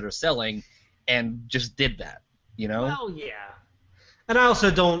cars that are selling and just did that. You know? Well, yeah. And I also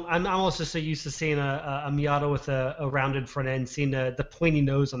don't. I'm also so used to seeing a Miata with a rounded front end, seeing the pointy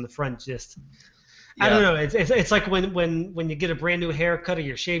nose on the front. Just I don't know. It's like when you get a brand new haircut or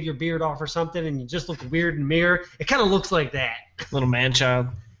you shave your beard off or something and you just look weird in the mirror. It kind of looks like that. Little man child.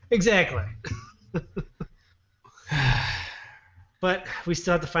 Exactly. But we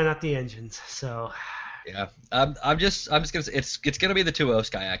still have to find out the engines. So. Yeah, I'm just gonna say it's gonna be the 2.0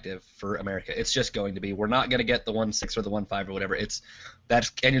 Skyactiv for America. It's just going to be. We're not gonna get the 1.6 or the 1.5 or whatever.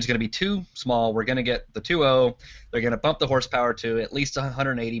 That engine's gonna be too small. We're gonna get the 2.0. They're gonna bump the horsepower to at least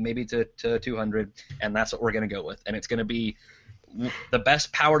 180, maybe to 200, and that's what we're gonna go with. And it's gonna be the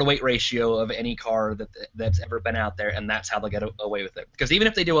best power to weight ratio of any car that's ever been out there, and that's how they'll get away with it. Because even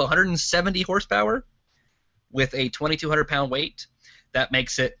if they do 170 horsepower with a 2,200 pound weight, that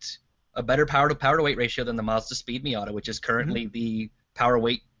makes it a better power to weight ratio than the Mazda Speed Miata, which is currently the power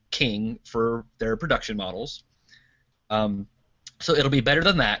weight king for their production models. So it'll be better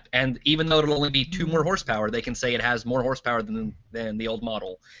than that, and even though it'll only be 2 more horsepower, they can say it has more horsepower than the old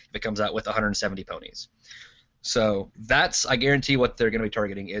model if it comes out with 170 ponies. So that's, I guarantee, what they're going to be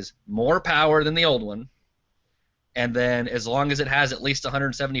targeting is more power than the old one, and then as long as it has at least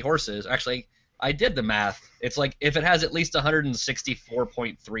 170 horses, actually, I did the math. It's like if it has at least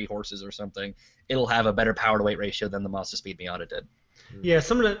 164.3 horses or something, it'll have a better power to weight ratio than the Mazda Speed Miata did. Yeah,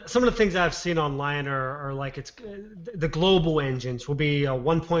 some of the things I've seen online are like it's the global engines will be a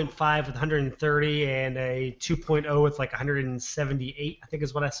 1.5 with 130 and a 2.0 with like 178. I think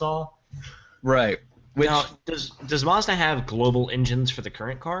is what I saw. Right. Now, does Mazda have global engines for the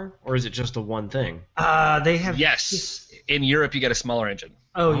current car, or is it just the one thing? They have. Yes. In Europe, you get a smaller engine.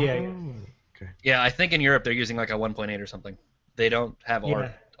 Oh yeah. Okay. Yeah, I think in Europe they're using like a 1.8 or something. They don't have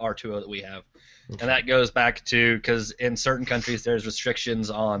our R2.0 that we have. Okay. And that goes back to because in certain countries there's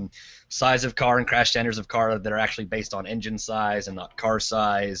restrictions on size of car and crash standards of car that are actually based on engine size and not car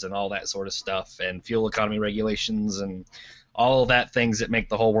size and all that sort of stuff, and fuel economy regulations and all of that things that make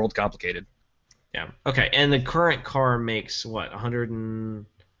the whole world complicated. Yeah. Okay, and the current car makes what,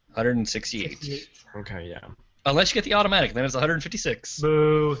 168. Okay, yeah. Unless you get the automatic, then it's 156.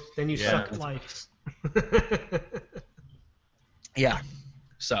 Boo! Then you suck at life. Yeah.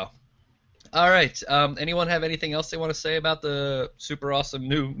 So, all right. Anyone have anything else they want to say about the super awesome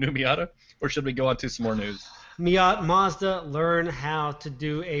new Miata, or should we go on to some more news? Mazda, learn how to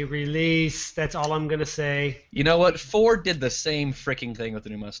do a release. That's all I'm gonna say. You know what? Ford did the same freaking thing with the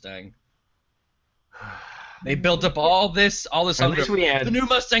new Mustang. They built up all this hunger. The new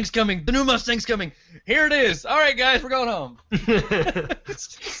Mustang's coming. The new Mustang's coming. Here it is. All right, guys, we're going home.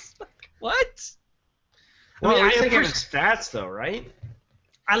 What? Well, I think it was stats, though, right?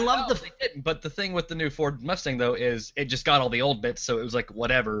 I love they didn't. But the thing with the new Ford Mustang, though, is it just got all the old bits, so it was like,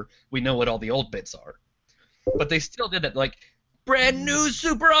 whatever. We know what all the old bits are. But they still did that. Like, brand new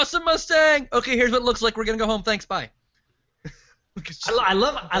super awesome Mustang. Okay, here's what it looks like. We're going to go home. Thanks, bye. I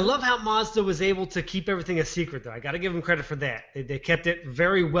love how Mazda was able to keep everything a secret, though. I got to give them credit for that. They kept it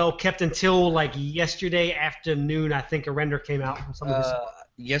very well kept until like yesterday afternoon. I think a render came out from some of this.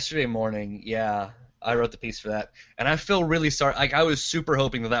 Yesterday morning, yeah, I wrote the piece for that, and I feel really sorry. Like I was super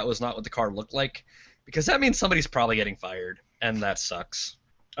hoping that was not what the car looked like, because that means somebody's probably getting fired, and that sucks.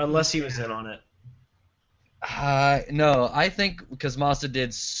 Unless he was in on it. No, I think because Mazda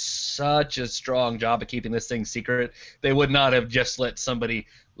did such a strong job of keeping this thing secret, they would not have just let somebody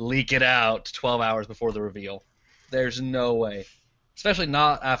leak it out 12 hours before the reveal. There's no way. Especially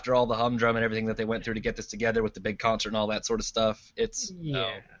not after all the humdrum and everything that they went through to get this together with the big concert and all that sort of stuff.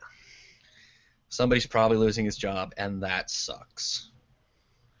 Somebody's probably losing his job, and that sucks.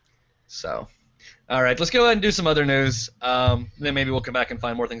 So, all right, let's go ahead and do some other news. Then maybe we'll come back and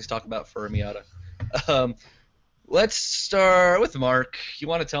find more things to talk about for Miata. Let's start with Mark. You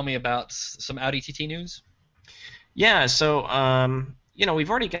want to tell me about some Audi TT news? Yeah, so we've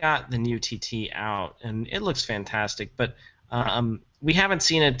already got the new TT out, and it looks fantastic, but we haven't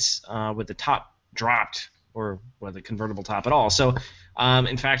seen it with the top dropped or with a convertible top at all. So,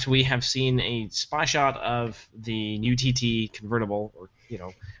 in fact, we have seen a spy shot of the new TT convertible, or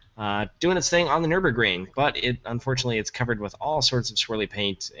doing its thing on the Nürburgring, but unfortunately it's covered with all sorts of swirly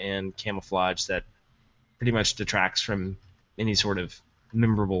paint and camouflage that pretty much detracts from any sort of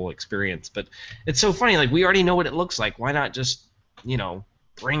memorable experience. But it's so funny, like we already know what it looks like. Why not just,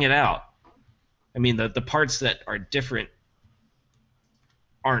 bring it out? I mean, the parts that are different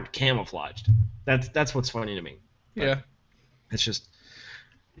aren't camouflaged. That's what's funny to me. But yeah. That's just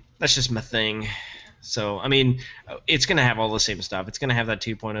my thing. So, I mean, it's going to have all the same stuff. It's going to have that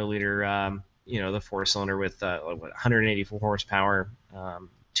 2.0 liter, the 4-cylinder with 184 horsepower,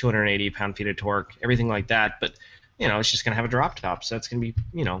 280 pound-feet of torque, everything like that. But, it's just going to have a drop top. So that's going to be,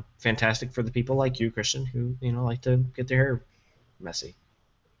 fantastic for the people like you, Christian, who, like to get their hair messy.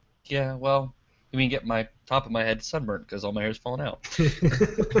 Yeah, well, I mean, get my top of my head sunburnt because all my hair's falling out.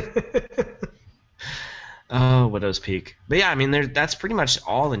 Oh, Widow's Peak. But yeah, I mean, that's pretty much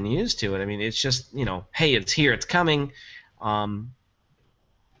all the news to it. I mean, it's just, hey, it's here, it's coming. Get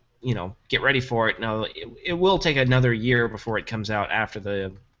ready for it. Now, it will take another year before it comes out after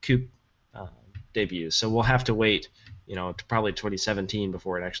the Coupe debuts. So we'll have to wait, to probably 2017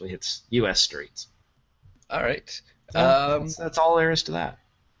 before it actually hits U.S. streets. All right. That's all there is to that.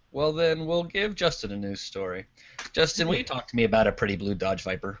 Well, then we'll give Justin a news story. Justin, will you talk to me about a pretty blue Dodge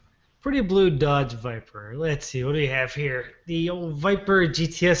Viper? Pretty blue Dodge Viper. Let's see, what do we have here? The old Viper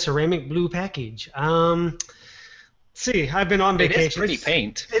GTS ceramic blue package. Let's see, I've been on vacation. It is pretty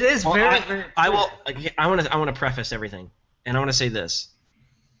paint. It is very. I want to preface everything, and I want to say this: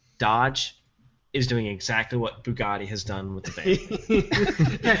 Dodge is doing exactly what Bugatti has done with the van.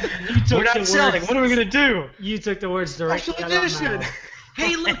 We're not selling. What are we gonna do? You took the words directly out of my mouth.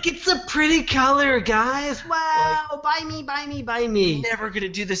 Hey, look, it's a pretty color, guys. Wow, buy me. Never going to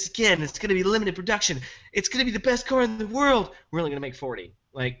do this again. It's going to be limited production. It's going to be the best car in the world. We're only going to make 40.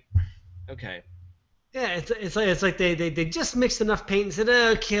 Like, okay. Yeah, it's like they just mixed enough paint and said,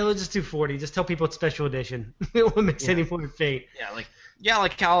 okay, we'll just do 40. Just tell people it's special edition. We won't mix any more paint. Yeah,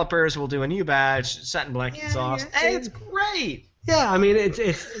 like calipers. We'll do a new badge, satin black exhaust. Yeah. Hey, it's great. Yeah, I mean,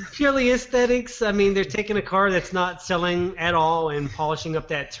 it's purely aesthetics. I mean, they're taking a car that's not selling at all and polishing up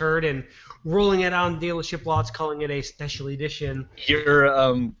that turd and rolling it on dealership lots, calling it a special edition.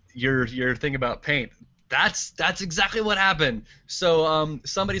 Your thing about paint. That's exactly what happened. So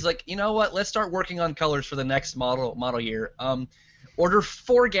somebody's like, you know what? Let's start working on colors for the next model year. Order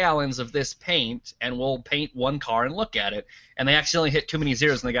 4 gallons of this paint, and we'll paint one car and look at it. And they accidentally hit too many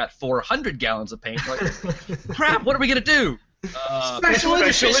zeros, and they got 400 gallons of paint. Like, crap! What are we gonna do? Special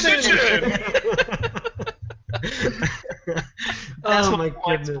edition! Oh my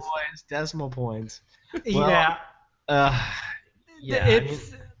goodness! Boys. Decimal points. Well, yeah.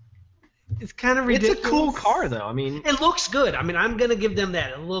 It's kind of ridiculous. It's a cool car, though. I mean, it looks good. I mean, I'm gonna give them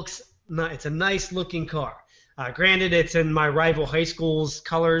that. It's a nice looking car. Granted, it's in my rival high school's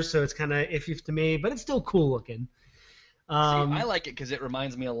colors, so it's kind of iffy to me, but it's still cool looking. I like it because it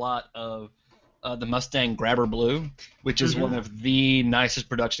reminds me a lot of the Mustang Grabber Blue, which is one of the nicest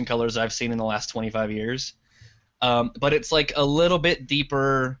production colors I've seen in the last 25 years. But it's like a little bit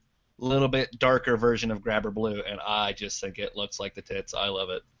deeper, a little bit darker version of Grabber Blue, and I just think it looks like the tits. I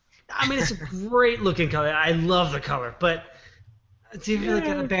love it. I mean, it's a great looking color. I love the color, but do you really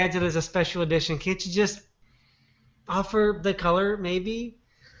gotta badge it as a special edition? Can't you just offer the color, maybe?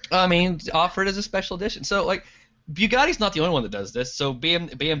 I mean, offer it as a special edition. So, like, Bugatti's not the only one that does this. So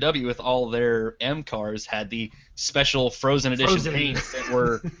BMW with all their M cars had the special frozen edition paints that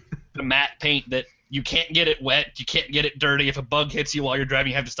were the matte paint that you can't get it wet, you can't get it dirty. If a bug hits you while you're driving,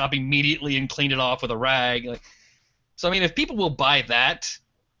 you have to stop immediately and clean it off with a rag. Like, so, I mean, if people will buy that,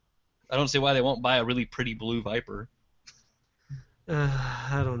 I don't see why they won't buy a really pretty blue Viper.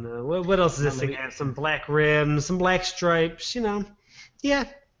 I don't know. What else does this thing have? Some black rims, some black stripes, Yeah,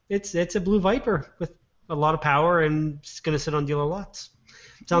 it's a blue Viper with a lot of power, and it's going to sit on dealer lots.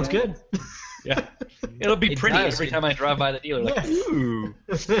 Sounds good. Yeah. It'll be pretty every time I drive by the dealer. Like, ooh.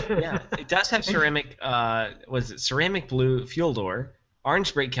 Yeah, it does have ceramic blue fuel door,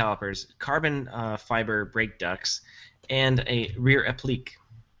 orange brake calipers, carbon fiber brake ducts, and a rear applique.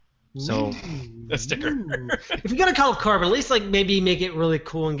 So a sticker. If you're gonna call it carbon, at least like maybe make it really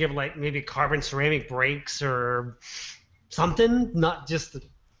cool and give like maybe carbon ceramic brakes or something, not just the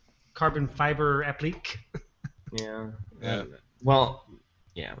carbon fiber applique. Yeah. Well,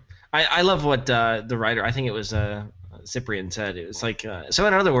 yeah. I love what the writer, I think it was Cyprian, said. It was like, so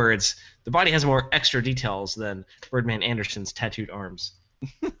in other words, the body has more extra details than Birdman Anderson's tattooed arms.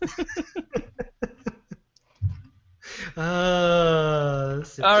 All right,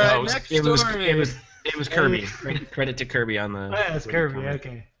 next story. It was Kirby. Credit to Kirby on the. Oh, it's Kirby.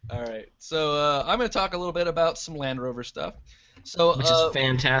 Okay. All right, so I'm going to talk a little bit about some Land Rover stuff. So, which is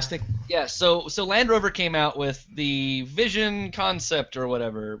fantastic. Yeah, so Land Rover came out with the Vision concept or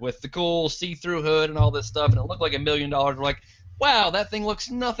whatever, with the cool see-through hood and all this stuff, and it looked like $1 million. We're like, wow, that thing looks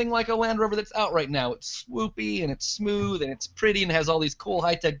nothing like a Land Rover that's out right now. It's swoopy and it's smooth and it's pretty and has all these cool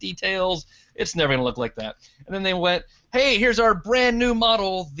high-tech details. It's never going to look like that. And then they went, hey, here's our brand new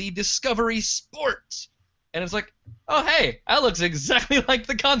model, the Discovery Sport. And it's like, oh, hey, that looks exactly like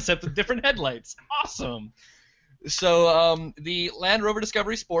the concept with different headlights. Awesome. So the Land Rover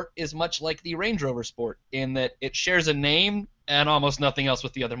Discovery Sport is much like the Range Rover Sport in that it shares a name and almost nothing else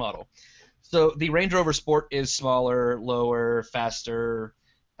with the other model. So the Range Rover Sport is smaller, lower, faster,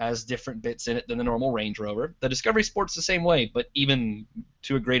 has different bits in it than the normal Range Rover. The Discovery Sport's the same way, but even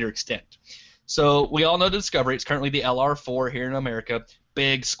to a greater extent. So we all know the Discovery. It's currently the LR4 here in America.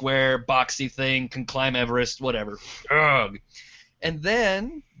 Big, square, boxy thing, can climb Everest, whatever. Ugh. And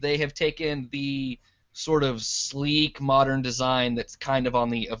then they have taken the sort of sleek, modern design that's kind of on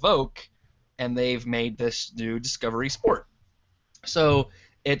the Evoque, and they've made this new Discovery Sport. So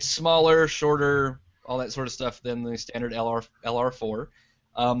it's smaller, shorter, all that sort of stuff than the standard LR4.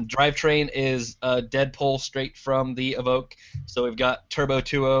 Drivetrain is dead pull straight from the Evoque. So we've got Turbo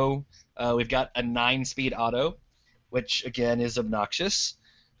 2.0. We've got a 9-speed auto, which again is obnoxious.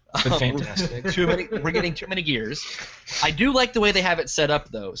 But fantastic. We're getting too many gears. I do like the way they have it set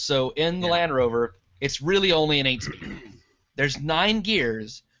up, though. So in the Land Rover, it's really only an 8-speed. There's 9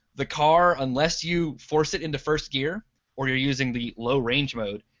 gears. The car, unless you force it into first gear or you're using the low range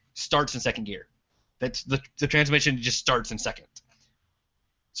mode, starts in second gear. That's the transmission just starts in second.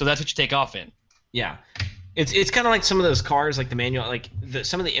 So that's what you take off in. Yeah. It's kind of like some of those cars, like the manual, like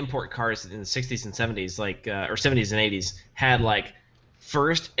some of the import cars in the 60s and 70s, like or 70s and 80s, had like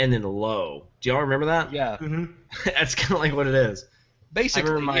first and then low. Do y'all remember that? Yeah. Mm-hmm. That's kind of like what it is.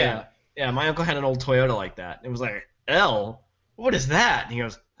 Basically, My uncle had an old Toyota like that. It was like, L? What is that? And he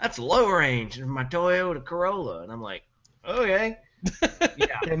goes, that's low range in my Toyota Corolla. And I'm like, okay.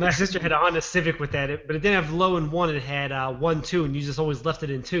 Yeah, my sister had a Honda Civic with that, but it didn't have low in 1. It had 1, 2, and you just always left it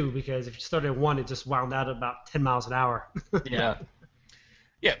in 2 because if you started at 1, it just wound out at about 10 miles an hour. Yeah.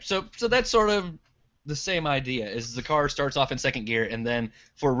 Yeah, so that's sort of the same idea. Is the car starts off in second gear, and then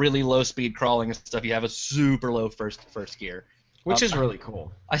for really low speed crawling and stuff, you have a super low first gear, Which is really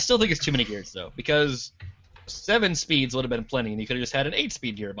cool. I still think it's too many gears though, because 7 speeds would have been plenty, and you could have just had an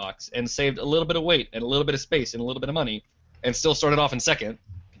 8-speed gearbox and saved a little bit of weight and a little bit of space and a little bit of money, and still started off in second.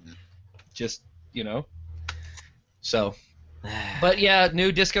 Just so. But yeah,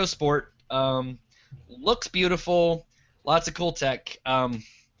 new Disco Sport looks beautiful, lots of cool tech.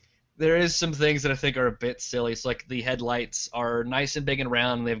 There is some things that I think are a bit silly. It's like the headlights are nice and big and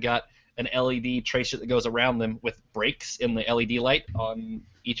round, and they've got an LED tracer that goes around them with brakes in the LED light on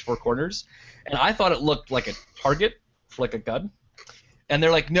each 4 corners. And I thought it looked like a target, like a gun. And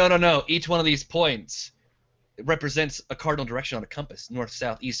they're like, no, each one of these points represents a cardinal direction on a compass, north,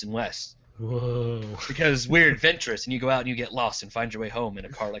 south, east, and west. Whoa. Because we're adventurous, and you go out and you get lost and find your way home in a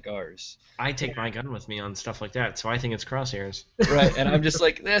car like ours. I take my gun with me on stuff like that, so I think it's crosshairs. Right, and I'm just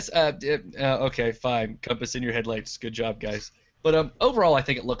like, this, okay, fine, compass in your headlights, good job, guys. But overall, I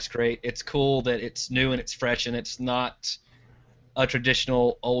think it looks great. It's cool that it's new and it's fresh, and it's not a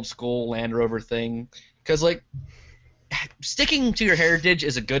traditional old-school Land Rover thing. Because, like, sticking to your heritage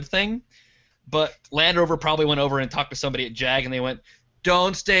is a good thing, but Land Rover probably went over and talked to somebody at Jag, and they went,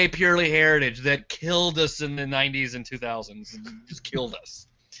 don't stay purely heritage. That killed us in the 90s and 2000s. It just killed us.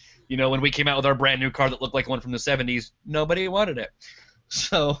 You know, when we came out with our brand new car that looked like one from the 70s, nobody wanted it.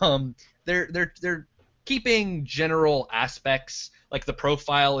 So they're keeping general aspects. Like the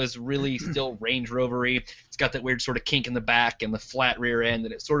profile is really still Range Rover-y. It's got that weird sort of kink in the back and the flat rear end,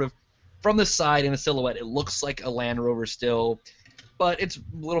 and it's sort of from the side in the silhouette, it looks like a Land Rover still, but it's a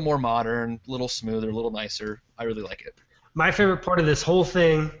little more modern, a little smoother, a little nicer. I really like it. My favorite part of this whole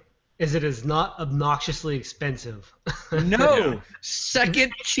thing is it is not obnoxiously expensive. No,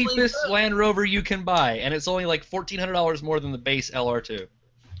 second cheapest Land Rover you can buy, and it's only like $1,400 more than the base LR2.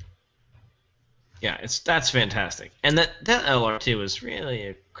 Yeah, that's fantastic. And that LR2 is really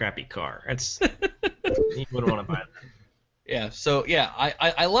a crappy car. It's you wouldn't want to buy it. Yeah, so yeah,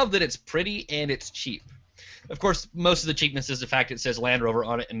 I love that it's pretty and it's cheap. Of course, most of the cheapness is the fact it says Land Rover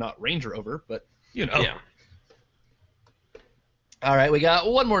on it and not Range Rover, but you know. Yeah. All right, we got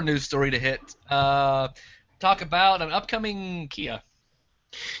one more news story to hit. Talk about an upcoming Kia.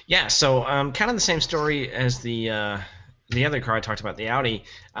 Yeah, so kind of the same story as the other car I talked about, the Audi.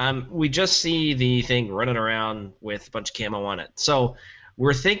 We just see the thing running around with a bunch of camo on it. So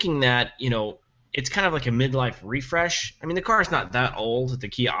we're thinking that, you know, it's kind of like a midlife refresh. I mean, the car is not that old, the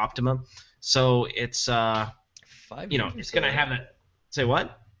Kia Optima. So it's, 5 years. You know, it's going to have that. Say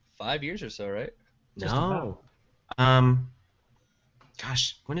what? 5 years or so, right? No.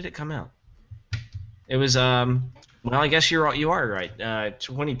 Gosh, when did it come out? It was, well, I guess you are right.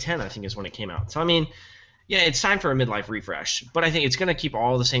 2010, I think, is when it came out. So, I mean, yeah, it's time for a midlife refresh. But I think it's going to keep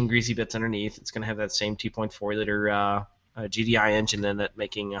all the same greasy bits underneath. It's going to have that same 2.4-liter GDI engine in it,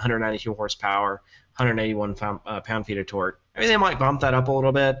 making 192 horsepower, 181 pound-feet of torque. I mean, they might bump that up a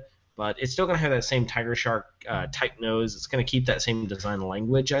little bit, but it's still going to have that same Tiger Shark type nose. It's going to keep that same design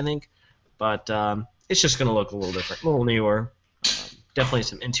language, I think. But it's just going to look a little different, a little newer. Definitely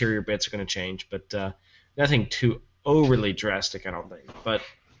some interior bits are going to change, but nothing too overly drastic, I don't think. But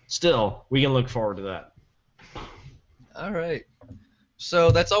still, we can look forward to that. All right.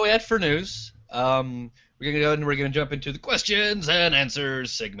 So that's all we had for news. We're gonna go ahead and we're gonna jump into the questions and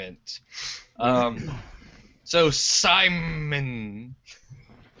answers segment. So Simon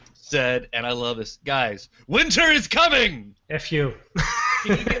said, and I love this, guys, winter is coming. F you.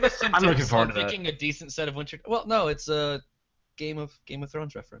 Can you give us some I'm looking tips forward on to that. picking a decent set of winter? Well, no, it's a Game of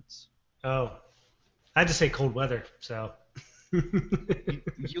Thrones reference. Oh, I just say cold weather. So.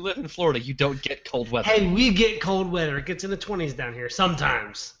 You live in Florida. You don't get cold weather. Hey, we get cold weather. It gets in the 20s down here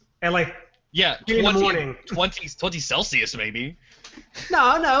sometimes. And like, Yeah, 3 in the morning. 20 Celsius maybe.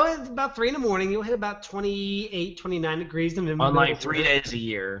 no, it's about 3 in the morning. You'll hit about 28, 29 degrees. In the On middle like of 3 winter. days a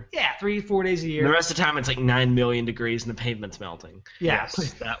year. Yeah, 3-4 days a And year. the rest of the time, it's like 9 million degrees and the pavement's melting. Yeah.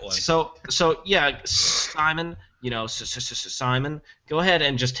 Yes, that one. So yeah, Simon, Simon, go ahead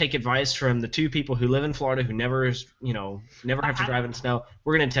and just take advice from the two people who live in Florida who never have to drive in snow.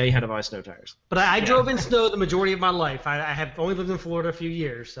 We're going to tell you how to buy snow tires. But I drove in snow the majority of my life. I have only lived in Florida a few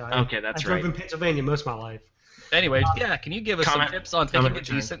years. So Okay, that's I drove right. in Pennsylvania most of my life. Anyway, yeah, can you give us some Comment- tips on picking comment a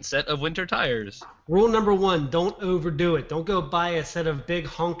return. decent set of winter tires? Rule number 1, don't overdo it. Don't go buy a set of big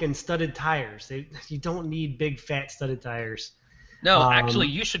honking studded tires. You don't need big fat studded tires. No, actually,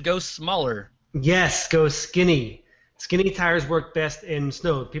 you should go smaller. Yes, go skinny. Skinny tires work best in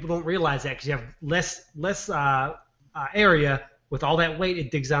snow. People don't realize that because you have less area with all that weight.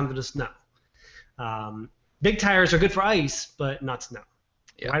 It digs down to the snow. Big tires are good for ice, but not snow.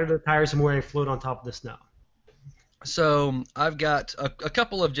 Yeah. Wider the tires, the more they float on top of the snow. So I've got a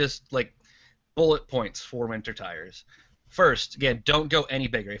couple of just like bullet points for winter tires. First, again, don't go any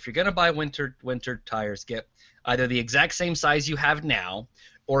bigger. If you're gonna buy winter tires, get either the exact same size you have now,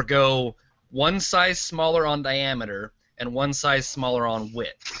 or go one size smaller on diameter and one size smaller on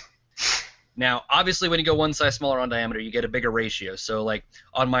width. Now, obviously, when you go one size smaller on diameter, you get a bigger ratio. So, like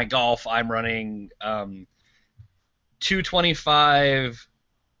on my Golf, I'm running 225,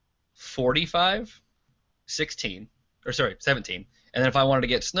 45, 16, or sorry, 17. And then if I wanted to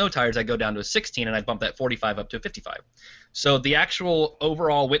get snow tires, I'd go down to a 16, and I'd bump that 45 up to a 55. So the actual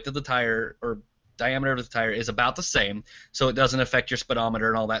overall width of the tire or diameter of the tire is about the same, so it doesn't affect your speedometer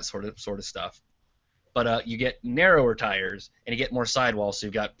and all that sort of stuff. But you get narrower tires, and you get more sidewalls, so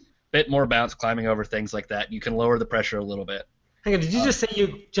you've got a bit more bounce climbing over things like that. You can lower the pressure a little bit. Hang on, did you just say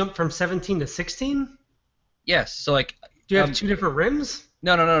you jumped from 17 to 16? Yes, so like... Do you have 2 different rims?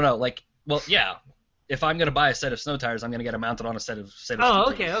 No. Like, well, yeah. If I'm going to buy a set of snow tires, I'm going to get them mounted on a set of Oh,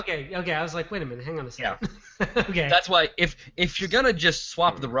 snow tires. okay. I was like, wait a minute, hang on a second. Okay. That's why if you're going to just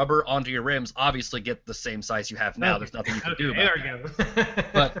swap the rubber onto your rims, obviously get the same size you have now. There's nothing you can do about there it. we go.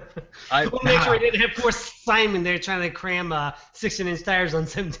 But I we'll make sure we didn't have poor Simon there trying to cram 16-inch tires on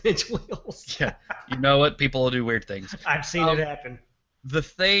 17-inch wheels. Yeah, you know what? People will do weird things. I've seen it happen. The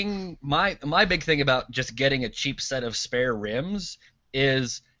thing, my big thing about just getting a cheap set of spare rims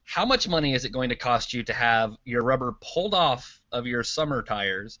is how much money is it going to cost you to have your rubber pulled off of your summer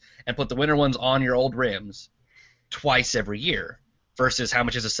tires and put the winter ones on your old rims twice every year versus how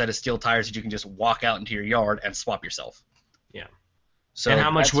much is a set of steel tires that you can just walk out into your yard and swap yourself? Yeah. So And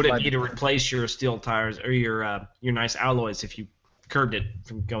how much that's would it my be big to thing. replace your steel tires or your nice alloys if you curved it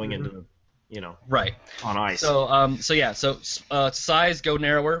from going into the, Right. on ice? So size go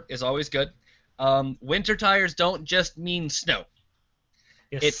narrower is always good. Winter tires don't just mean snow.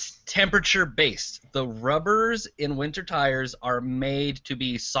 Yes. It's temperature based. The rubbers in winter tires are made to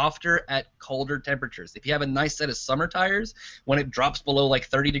be softer at colder temperatures. If you have a nice set of summer tires, when it drops below like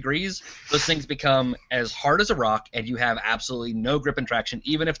 30 degrees, those things become as hard as a rock and you have absolutely no grip and traction,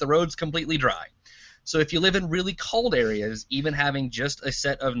 even if the road's completely dry. So if you live in really cold areas, even having just a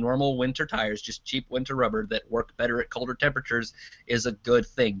set of normal winter tires, just cheap winter rubber that work better at colder temperatures is a good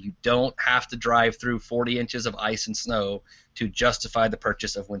thing. You don't have to drive through 40 inches of ice and snow to justify the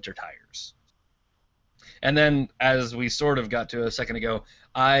purchase of winter tires. And then, as we sort of got to a second ago,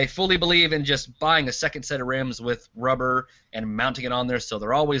 I fully believe in just buying a second set of rims with rubber and mounting it on there so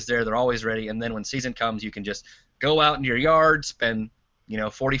they're always there, they're always ready, and then when season comes, you can just go out into your yard, spend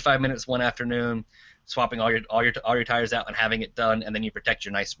 45 minutes one afternoon, swapping all your tires out and having it done, and then you protect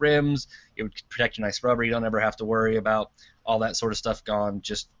your nice rims, you protect your nice rubber, you don't ever have to worry about all that sort of stuff gone.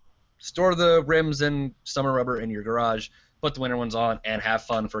 Just store the rims and summer rubber in your garage, put the winter ones on, and have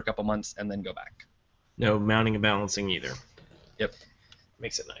fun for a couple months, and then go back. No mounting and balancing either. Yep.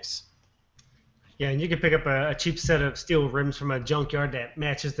 Makes it nice. Yeah, and you can pick up a cheap set of steel rims from a junkyard that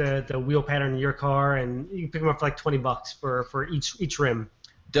matches the wheel pattern in your car, and you can pick them up for like $20 for each rim.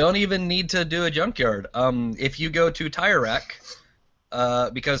 Don't even need to do a junkyard. If you go to Tire Rack,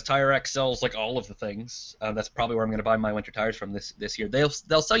 because Tire Rack sells like all of the things, that's probably where I'm going to buy my winter tires from this year. They'll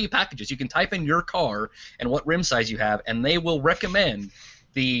sell you packages. You can type in your car and what rim size you have, and they will recommend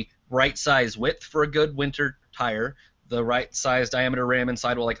the right size width for a good winter tire, the right size diameter rim and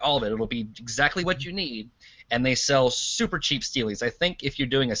sidewall, like all of it. It'll be exactly what you need. And they sell super cheap Steelies. I think if you're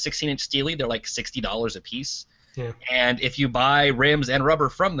doing a 16-inch Steely, they're like $60 a piece. Yeah. And if you buy rims and rubber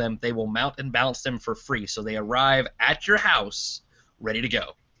from them, they will mount and balance them for free. So they arrive at your house ready to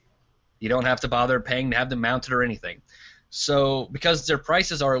go. You don't have to bother paying to have them mounted or anything. So because their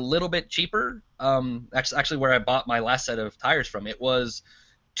prices are a little bit cheaper, actually where I bought my last set of tires from, it was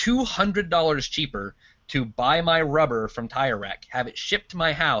 $200 cheaper to buy my rubber from Tire Rack, have it shipped to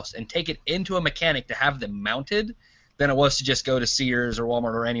my house, and take it into a mechanic to have them mounted than it was to just go to Sears or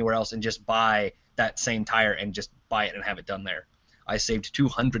Walmart or anywhere else and just buy that same tire and just buy it and have it done there. I saved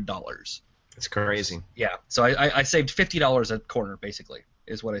 $200. It's crazy. Yeah, so I saved $50 a corner, basically,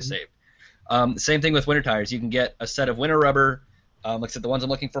 is what I saved. Same thing with winter tires. You can get a set of winter rubber. Like I said, the ones I'm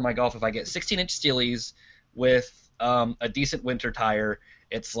looking for my Golf, if I get 16-inch Steelies with a decent winter tire,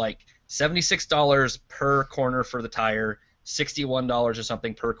 it's like $76 per corner for the tire, $61 or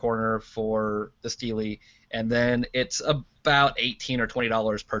something per corner for the Steely, and then it's about $18 or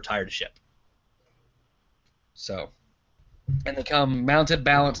 $20 per tire to ship. So, and they come mounted,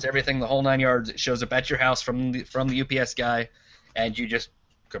 balanced, everything, the whole 9 yards. It shows up at your house from the UPS guy, and you just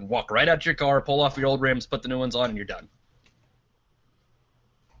can walk right out to your car, pull off your old rims, put the new ones on, and you're done.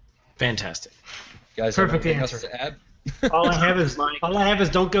 Fantastic. You guys, have Perfect anything answer. else to add? All I have is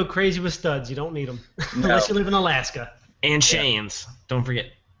don't go crazy with studs. You don't need them unless you live in Alaska. And chains. Don't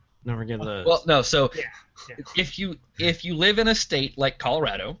forget those. Well, no. So Yeah. if you live in a state like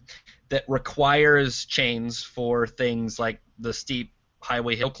Colorado that requires chains for things like the steep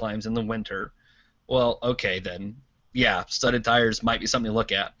highway hill climbs in the winter, well, okay then. Yeah, studded tires might be something to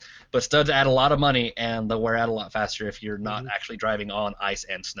look at. But studs add a lot of money, and they'll wear out a lot faster if you're not actually driving on ice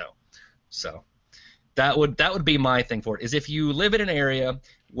and snow. So that would be my thing for it, is if you live in an area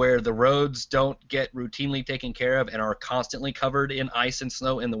where the roads don't get routinely taken care of and are constantly covered in ice and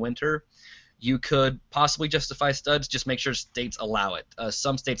snow in the winter, you could possibly justify studs. Just make sure states allow it.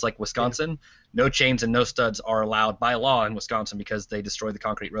 Some states like Wisconsin, no chains and no studs are allowed by law in Wisconsin because they destroy the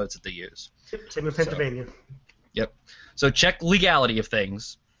concrete roads that they use. Same in Pennsylvania. Yep. So check legality of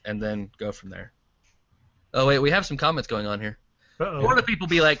things and then go from there. Oh, wait, we have some comments going on here. Uh-oh. Florida people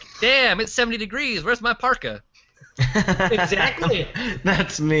be like, damn, it's 70 degrees. Where's my parka? Exactly.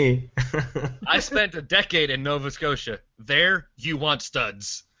 That's me. I spent a decade in Nova Scotia. There, you want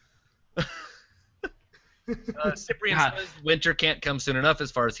studs. Cyprian God. says winter can't come soon enough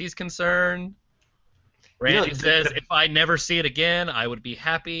as far as he's concerned. Randy You know, says, if I never see it again, I would be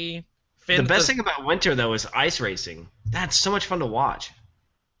happy. The Finn best says, thing about winter, though, is ice racing. That's so much fun to watch.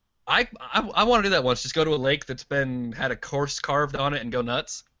 I want to do that once. Just go to a lake that's had a course carved on it and go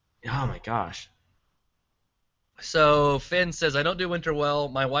nuts. Oh, my gosh. So Finn says, I don't do winter well.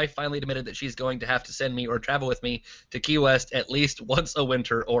 My wife finally admitted that she's going to have to send me or travel with me to Key West at least once a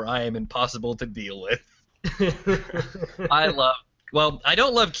winter, or I am impossible to deal with. I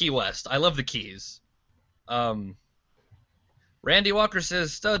don't love Key West. I love the Keys. Randy Walker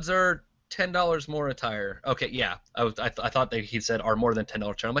says studs are $10 more a tire. Okay, yeah. I thought that he said are more than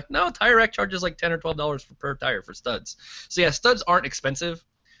 $10 tire. I'm like, no, Tire Rack charges like $10 or $12 per tire for studs. So yeah, studs aren't expensive,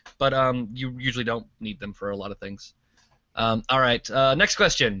 but you usually don't need them for a lot of things. All right, next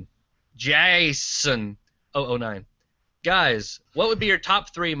question. Jason 009. Guys, what would be your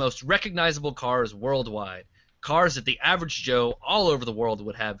top 3 most recognizable cars worldwide? Cars that the average Joe all over the world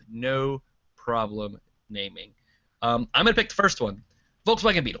would have no problem naming. I'm gonna pick the first one,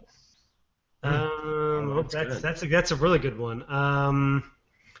 Volkswagen Beetle. That's a really good one.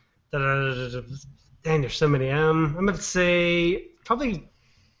 Dang, there's so many. I'm gonna say probably.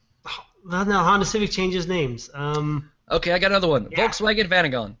 Well, no, Honda Civic changes names. Okay, I got another one. Yeah. Volkswagen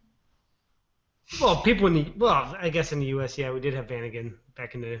Vanagon. Well, I guess in the U.S., yeah, we did have Vanagon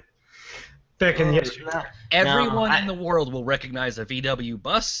back in yesterday. Everyone in the world will recognize a VW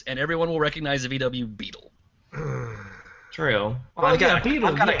bus, and everyone will recognize a VW Beetle. True. Oh, I've yeah,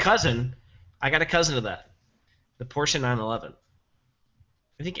 got a cousin. I got a cousin of that. The Porsche 911.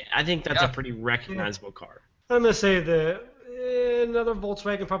 I think that's a pretty recognizable car. I'm gonna say another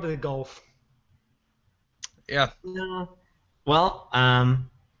Volkswagen, probably the Golf. Yeah. No. Well,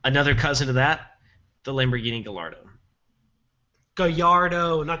 another cousin of that, the Lamborghini Gallardo.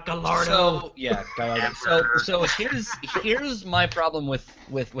 Gallardo, not Gallardo. So yeah, Gallardo. So here's my problem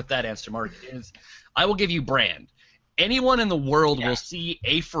with that answer, Mark. Is I will give you brand. Anyone in the world will see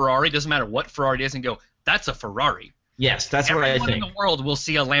a Ferrari, doesn't matter what Ferrari it is, and go, that's a Ferrari. Yes, that's what I Everyone in think. the world will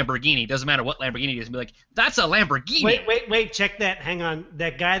see a Lamborghini. Doesn't matter what Lamborghini it is, and be like, "That's a Lamborghini." Wait, check that. Hang on.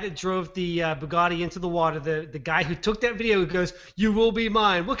 That guy that drove the Bugatti into the water, the guy who took that video goes, "You will be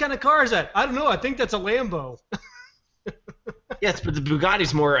mine." What kind of car is that? I don't know. I think that's a Lambo. Yes, but the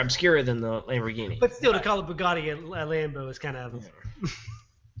Bugatti's more obscure than the Lamborghini. But still, to call a Bugatti a Lambo is kind of...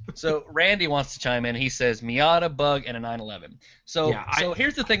 So Randy wants to chime in. He says Miata, Bug, and a 911. So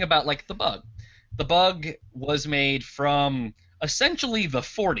here's the thing about like the Bug. The Bug was made from essentially the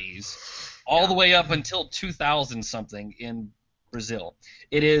 40s all the way up until 2000 something in Brazil.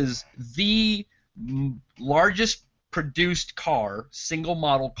 It is the largest produced car, single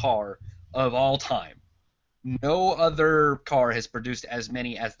model car of all time. No other car has produced as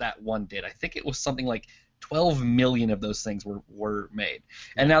many as that one did. I think it was something like 12 million of those things were made.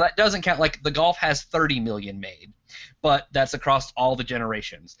 And now that doesn't count, like the Golf has 30 million made, but that's across all the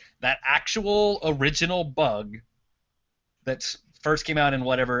generations. That actual original Bug that first came out in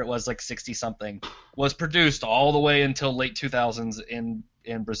whatever it was, like 60 something, was produced all the way until late 2000s in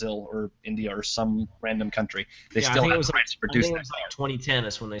Brazil or India or some random country. They still have the rights to produce that. I think it was like 2010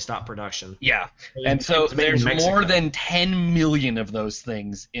 is when they stopped production. Yeah, and so there's more than 10 million of those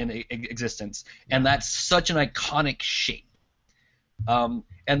things in existence, and that's such an iconic shape. And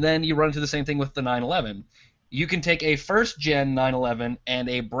then you run into the same thing with the 911. You can take a first-gen 911 and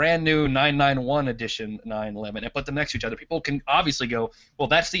a brand-new 991 edition 911 and put them next to each other. People can obviously go, well,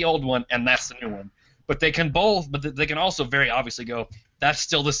 that's the old one and that's the new one. But they can also very obviously go, that's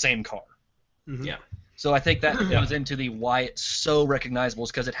still the same car. Mhm. Yeah. So I think that goes into the why it's so recognizable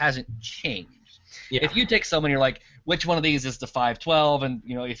is because it hasn't changed. Yeah. If you take someone, you're like, which one of these is the 512? And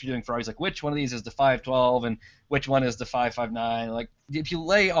if you're doing Ferraris, like, which one of these is the 512 and which one is the 559? Like, if you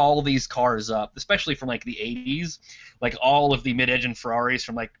lay all these cars up, especially from like the 80s, like all of the mid-engine Ferraris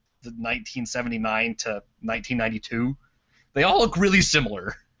from like the 1979 to 1992, they all look really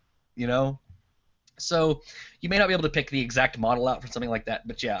similar, So you may not be able to pick the exact model out for something like that,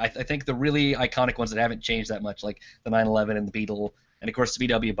 but yeah, I think the really iconic ones that haven't changed that much, like the 911 and the Beetle, and of course the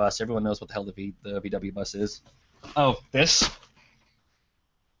VW bus. Everyone knows what the hell the VW bus is. Oh,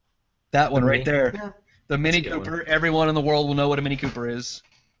 that one right there, Yeah. the Mini That's a good Cooper. Everyone in the world will know what a Mini Cooper is.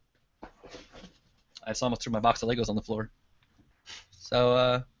 I almost threw my box of Legos on the floor.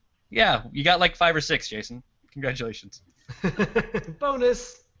 So yeah, you got like 5 or 6, Jason. Congratulations.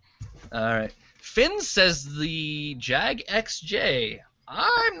 Bonus. All right. Finn says the Jag XJ.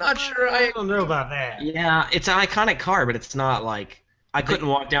 I'm not sure. I don't know about that. Yeah, it's an iconic car, but it's not like I couldn't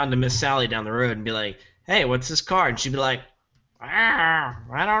walk down to Miss Sally down the road and be like, "Hey, what's this car?" And she'd be like, "I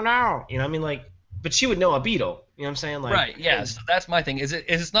don't know." You know what I mean? Like, but she would know a Beetle. You know what I'm saying? Like, Right. Yeah. So that's my thing. Is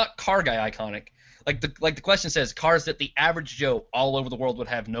it's not car guy iconic? Like the question says, cars that the average Joe all over the world would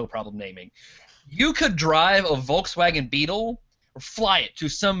have no problem naming. You could drive a Volkswagen Beetle or fly it to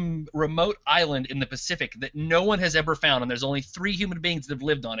some remote island in the Pacific that no one has ever found, and there's only 3 human beings that have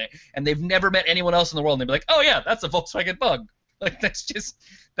lived on it, and they've never met anyone else in the world, and they'd be like, oh yeah, that's a Volkswagen Bug. Like,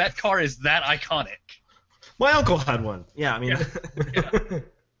 that car is that iconic. my uncle had one. Yeah, I mean,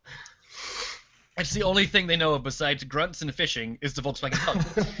 It's the only thing they know of besides grunts and fishing is the Volkswagen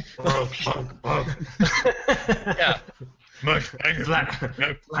Bug. Yeah.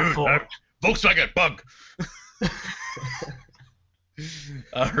 Volkswagen Bug.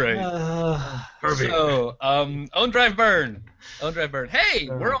 All right. So, own drive burn. Hey,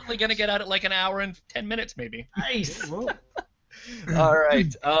 we're only gonna get out at like an hour and 10 minutes, maybe. Nice. All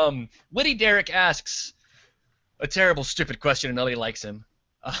right. Witty Derek asks a terrible, stupid question, and nobody likes him.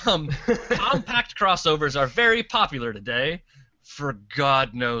 Compact crossovers are very popular today. For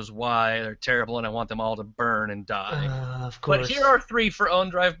God knows why. They're terrible, and I want them all to burn and die. Of course. But here are 3 for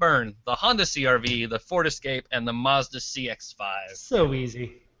own drive burn: the Honda CR-V, the Ford Escape, and the Mazda CX-5. So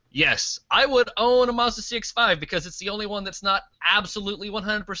easy. Yes, I would own a Mazda CX-5 because it's the only one that's not absolutely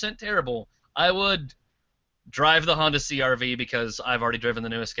 100% terrible. I would drive the Honda CR-V because I've already driven the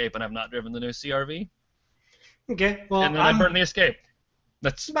new Escape and I've not driven the new CR-V. Okay. Well, And then I burn the Escape.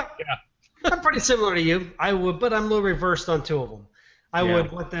 That's I'm pretty similar to you. I would, but I'm a little reversed on 2 of them. I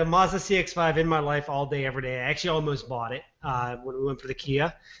would want the Mazda CX-5 in my life all day, every day. I actually almost bought it when we went for the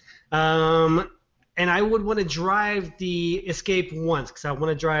Kia. And I would want to drive the Escape once because I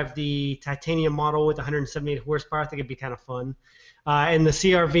want to drive the titanium model with 178 horsepower. I think it'd be kind of fun. And the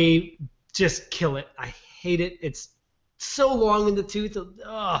CR-V, just kill it. I hate it. It's so long in the tooth.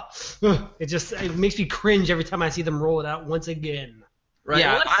 It makes me cringe every time I see them roll it out once again. right.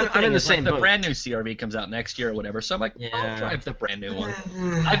 Yeah, Well, that's I'm in thing the is, like, same the boat. brand new CR-V comes out next year or whatever, so I'm like, I'll Yeah. drive the brand new one.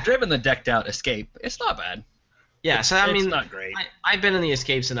 I've driven the decked out Escape. It's not bad. Yeah, so I It's mean, not great. I've been in the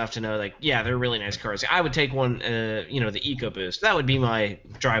Escapes enough to know, like, yeah, they're really nice cars. I would take one, the EcoBoost. That would be my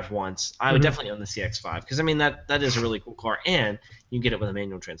drive once. I would definitely own the CX-5 because I mean that is a really cool car, and you can get it with a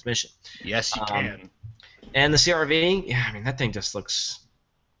manual transmission. Yes, you can. And the CRV, yeah, I mean that thing just looks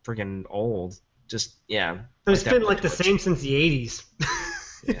freaking old. Just It's been like the same since the 80s.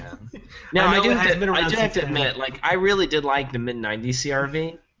 Yeah. Now I do have to then. admit, like, I really did like the mid '90s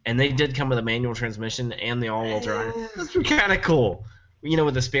CRV, and they did come with a manual transmission and the all-wheel drive. That's kind of cool.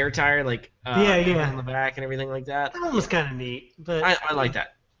 With the spare tire, like on the back and everything like that. That one was kind of neat, but I like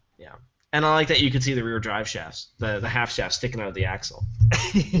that. Yeah, and I like that you could see the rear drive shafts, the half shaft sticking out of the axle.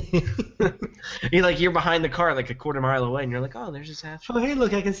 You're behind the car like a quarter mile away, and you're like, oh, there's this half shaft. Oh, hey,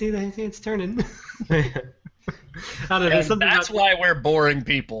 look, I can see it's turning. I don't know. And that's why we're boring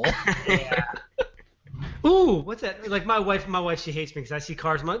people. Yeah. Ooh, what's that? Like my wife, she hates me because I see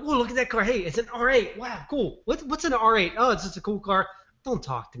cars. I'm like, oh, look at that car. Hey, it's an R8. Wow, cool. What's an R8? Oh, it's just a cool car. Don't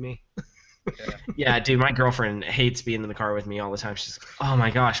talk to me. Yeah, dude, my girlfriend hates being in the car with me all the time. She's like, oh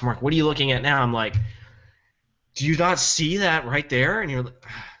my gosh, Mark, what are you looking at now? I'm like, do you not see that right there? And you're like,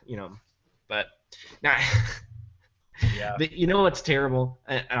 but now, Yeah. but you know what's terrible?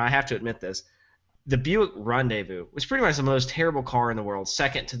 And I have to admit this. The Buick Rendezvous was pretty much the most terrible car in the world,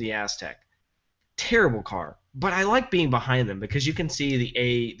 second to the Aztec. Terrible car. But I like being behind them because you can see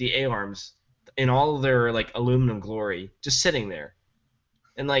the A-arms in all of their aluminum glory just sitting there.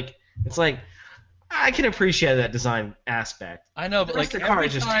 And it's like I can appreciate that design aspect. I know, but the car every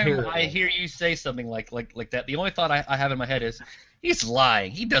is just time terrible. I hear you say something like that, the only thought I have in my head is, he's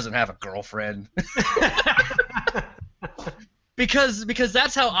lying. He doesn't have a girlfriend. Because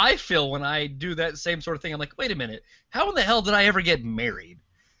that's how I feel when I do that same sort of thing. I'm like, wait a minute, how in the hell did I ever get married?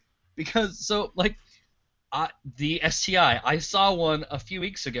 Because the STI, I saw one a few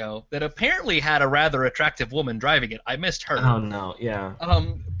weeks ago that apparently had a rather attractive woman driving it. I missed her. Oh no, yeah.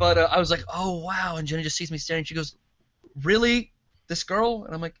 But I was like, oh wow, and Jenny just sees me staring. She goes, really, this girl?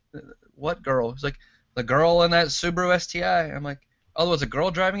 And I'm like, what girl? She's like, the girl in that Subaru STI. I'm like, oh, there was a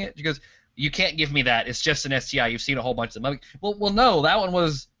girl driving it? She goes, you can't give me that. It's just an STI. You've seen a whole bunch of them. I'm like, well, no, that one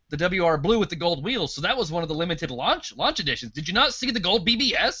was the WR Blue with the gold wheels, so that was one of the limited launch editions. Did you not see the gold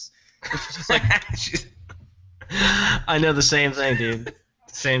BBS? It's just like, I know the same thing, dude.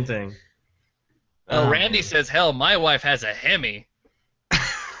 Same thing. oh, Randy says, hell, my wife has a Hemi.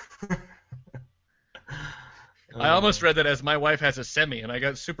 I almost read that as my wife has a Semi, and I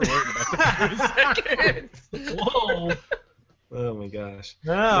got super worried about that for a second. Whoa. Oh my gosh.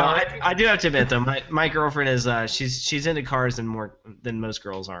 No, I do have to admit though, my girlfriend is she's into cars more than most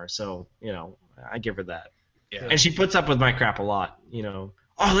girls are, so I give her that. Yeah. And she puts up with my crap a lot,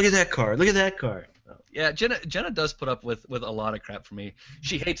 Oh, look at that car! Look at that car! Yeah, Jenna does put up with a lot of crap from me.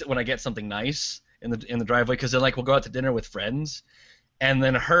 She hates it when I get something nice in the driveway because then we'll go out to dinner with friends, and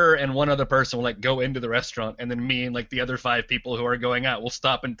then her and one other person will go into the restaurant, and then me and the other 5 people who are going out will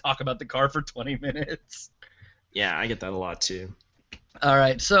stop and talk about the car for 20 minutes. Yeah, I get that a lot too. All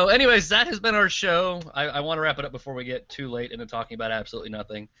right, so anyways, that has been our show. I want to wrap it up before we get too late into talking about absolutely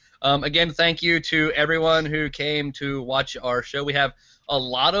nothing. Again, thank you to everyone who came to watch our show. We have a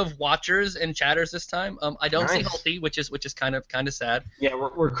lot of watchers and chatters this time. I don't see Hulty, which is kind of sad. Yeah,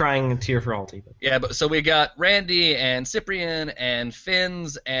 we're crying a tear for Hulty. But... Yeah, but so we got Randy and Cyprian and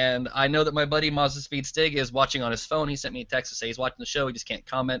Finns, and I know that my buddy Mazda Speed Stig is watching on his phone. He sent me a text to say he's watching the show. He just can't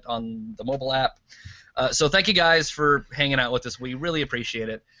comment on the mobile app. So thank you guys for hanging out with us. We really appreciate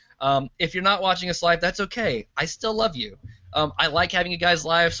it. If you're not watching us live, that's okay. I still love you. I like having you guys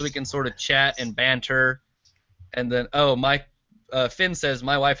live so we can sort of chat and banter. And then, Finn says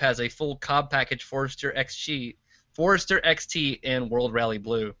my wife has a full Cobb package Forester XT in World Rally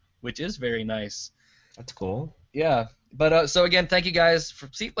Blue, which is very nice. That's cool. Yeah. But so again, thank you guys for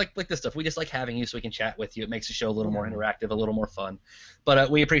like this stuff. We just like having you so we can chat with you. It makes the show a little more interactive, a little more fun. But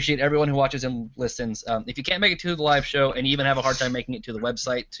we appreciate everyone who watches and listens. If you can't make it to the live show and you even have a hard time making it to the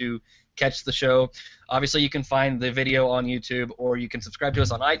website to catch the show, obviously you can find the video on YouTube, or you can subscribe to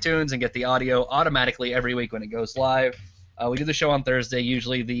us on iTunes and get the audio automatically every week when it goes live. We do the show on Thursday.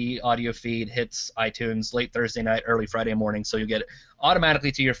 Usually the audio feed hits iTunes late Thursday night, early Friday morning, so you get it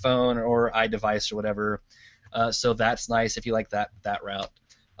automatically to your phone or iDevice or whatever. So that's nice if you like that route.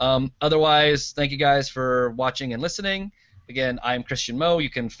 Otherwise, thank you guys for watching and listening. Again, I'm Christian Moe. You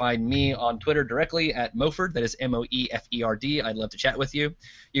can find me on Twitter directly at Moferd. That is Moeferd. I'd love to chat with you.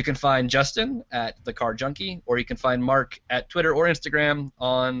 You can find Justin at The Car Junkie, or you can find Mark at Twitter or Instagram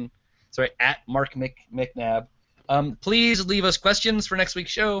at Mark McNabb. Please leave us questions for next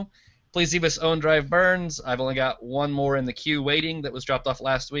week's show. Please leave us Own Drive Burns. I've only got one more in the queue waiting that was dropped off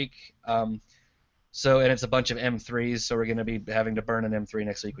last week. So, and it's a bunch of M3s, so we're going to be having to burn an M3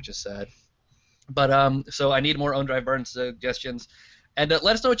 next week, which is sad. But so I need more own drive burn suggestions. And let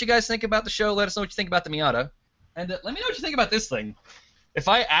us know what you guys think about the show. Let us know what you think about the Miata. And let me know what you think about this thing. If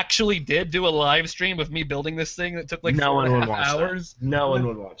I actually did do a live stream of me building this thing that took like No one would 4.5 watch hours, that. No one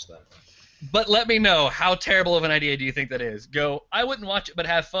would watch that. but let me know how terrible of an idea do you think that is. Go, I wouldn't watch it but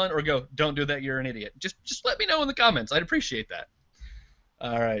have fun, or go, don't do that, you're an idiot. Just let me know in the comments. I'd appreciate that.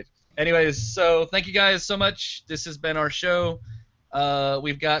 All right. Anyways, so thank you guys so much. This has been our show.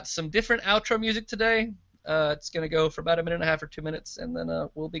 We've got some different outro music today. It's going to go for about 1.5 minutes or 2 minutes, and then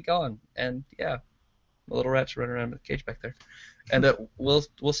we'll be gone. And yeah, the little rat's running around in the cage back there. And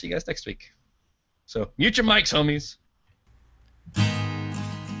we'll see you guys next week. So mute your mics, homies.